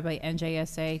prescribed by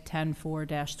NJSA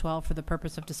 10-4-12 for the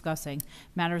purpose of discussing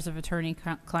matters of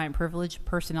attorney-client privilege,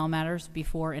 personnel matters,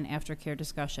 before and after care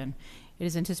discussion. It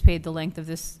is anticipated the length of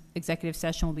this executive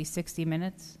session will be 60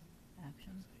 minutes.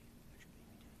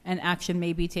 And action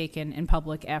may be taken in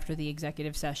public after the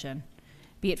executive session.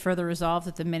 Be it further resolved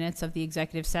that the minutes of the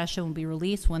executive session will be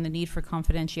released when the need for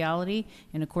confidentiality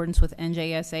in accordance with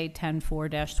NJSA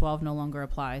 10-4-12 no longer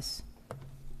applies.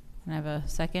 Can I have a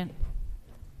second?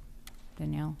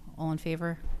 Danielle, all in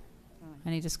favor?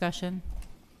 Any discussion?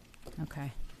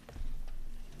 Okay.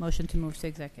 Motion to move to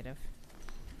executive.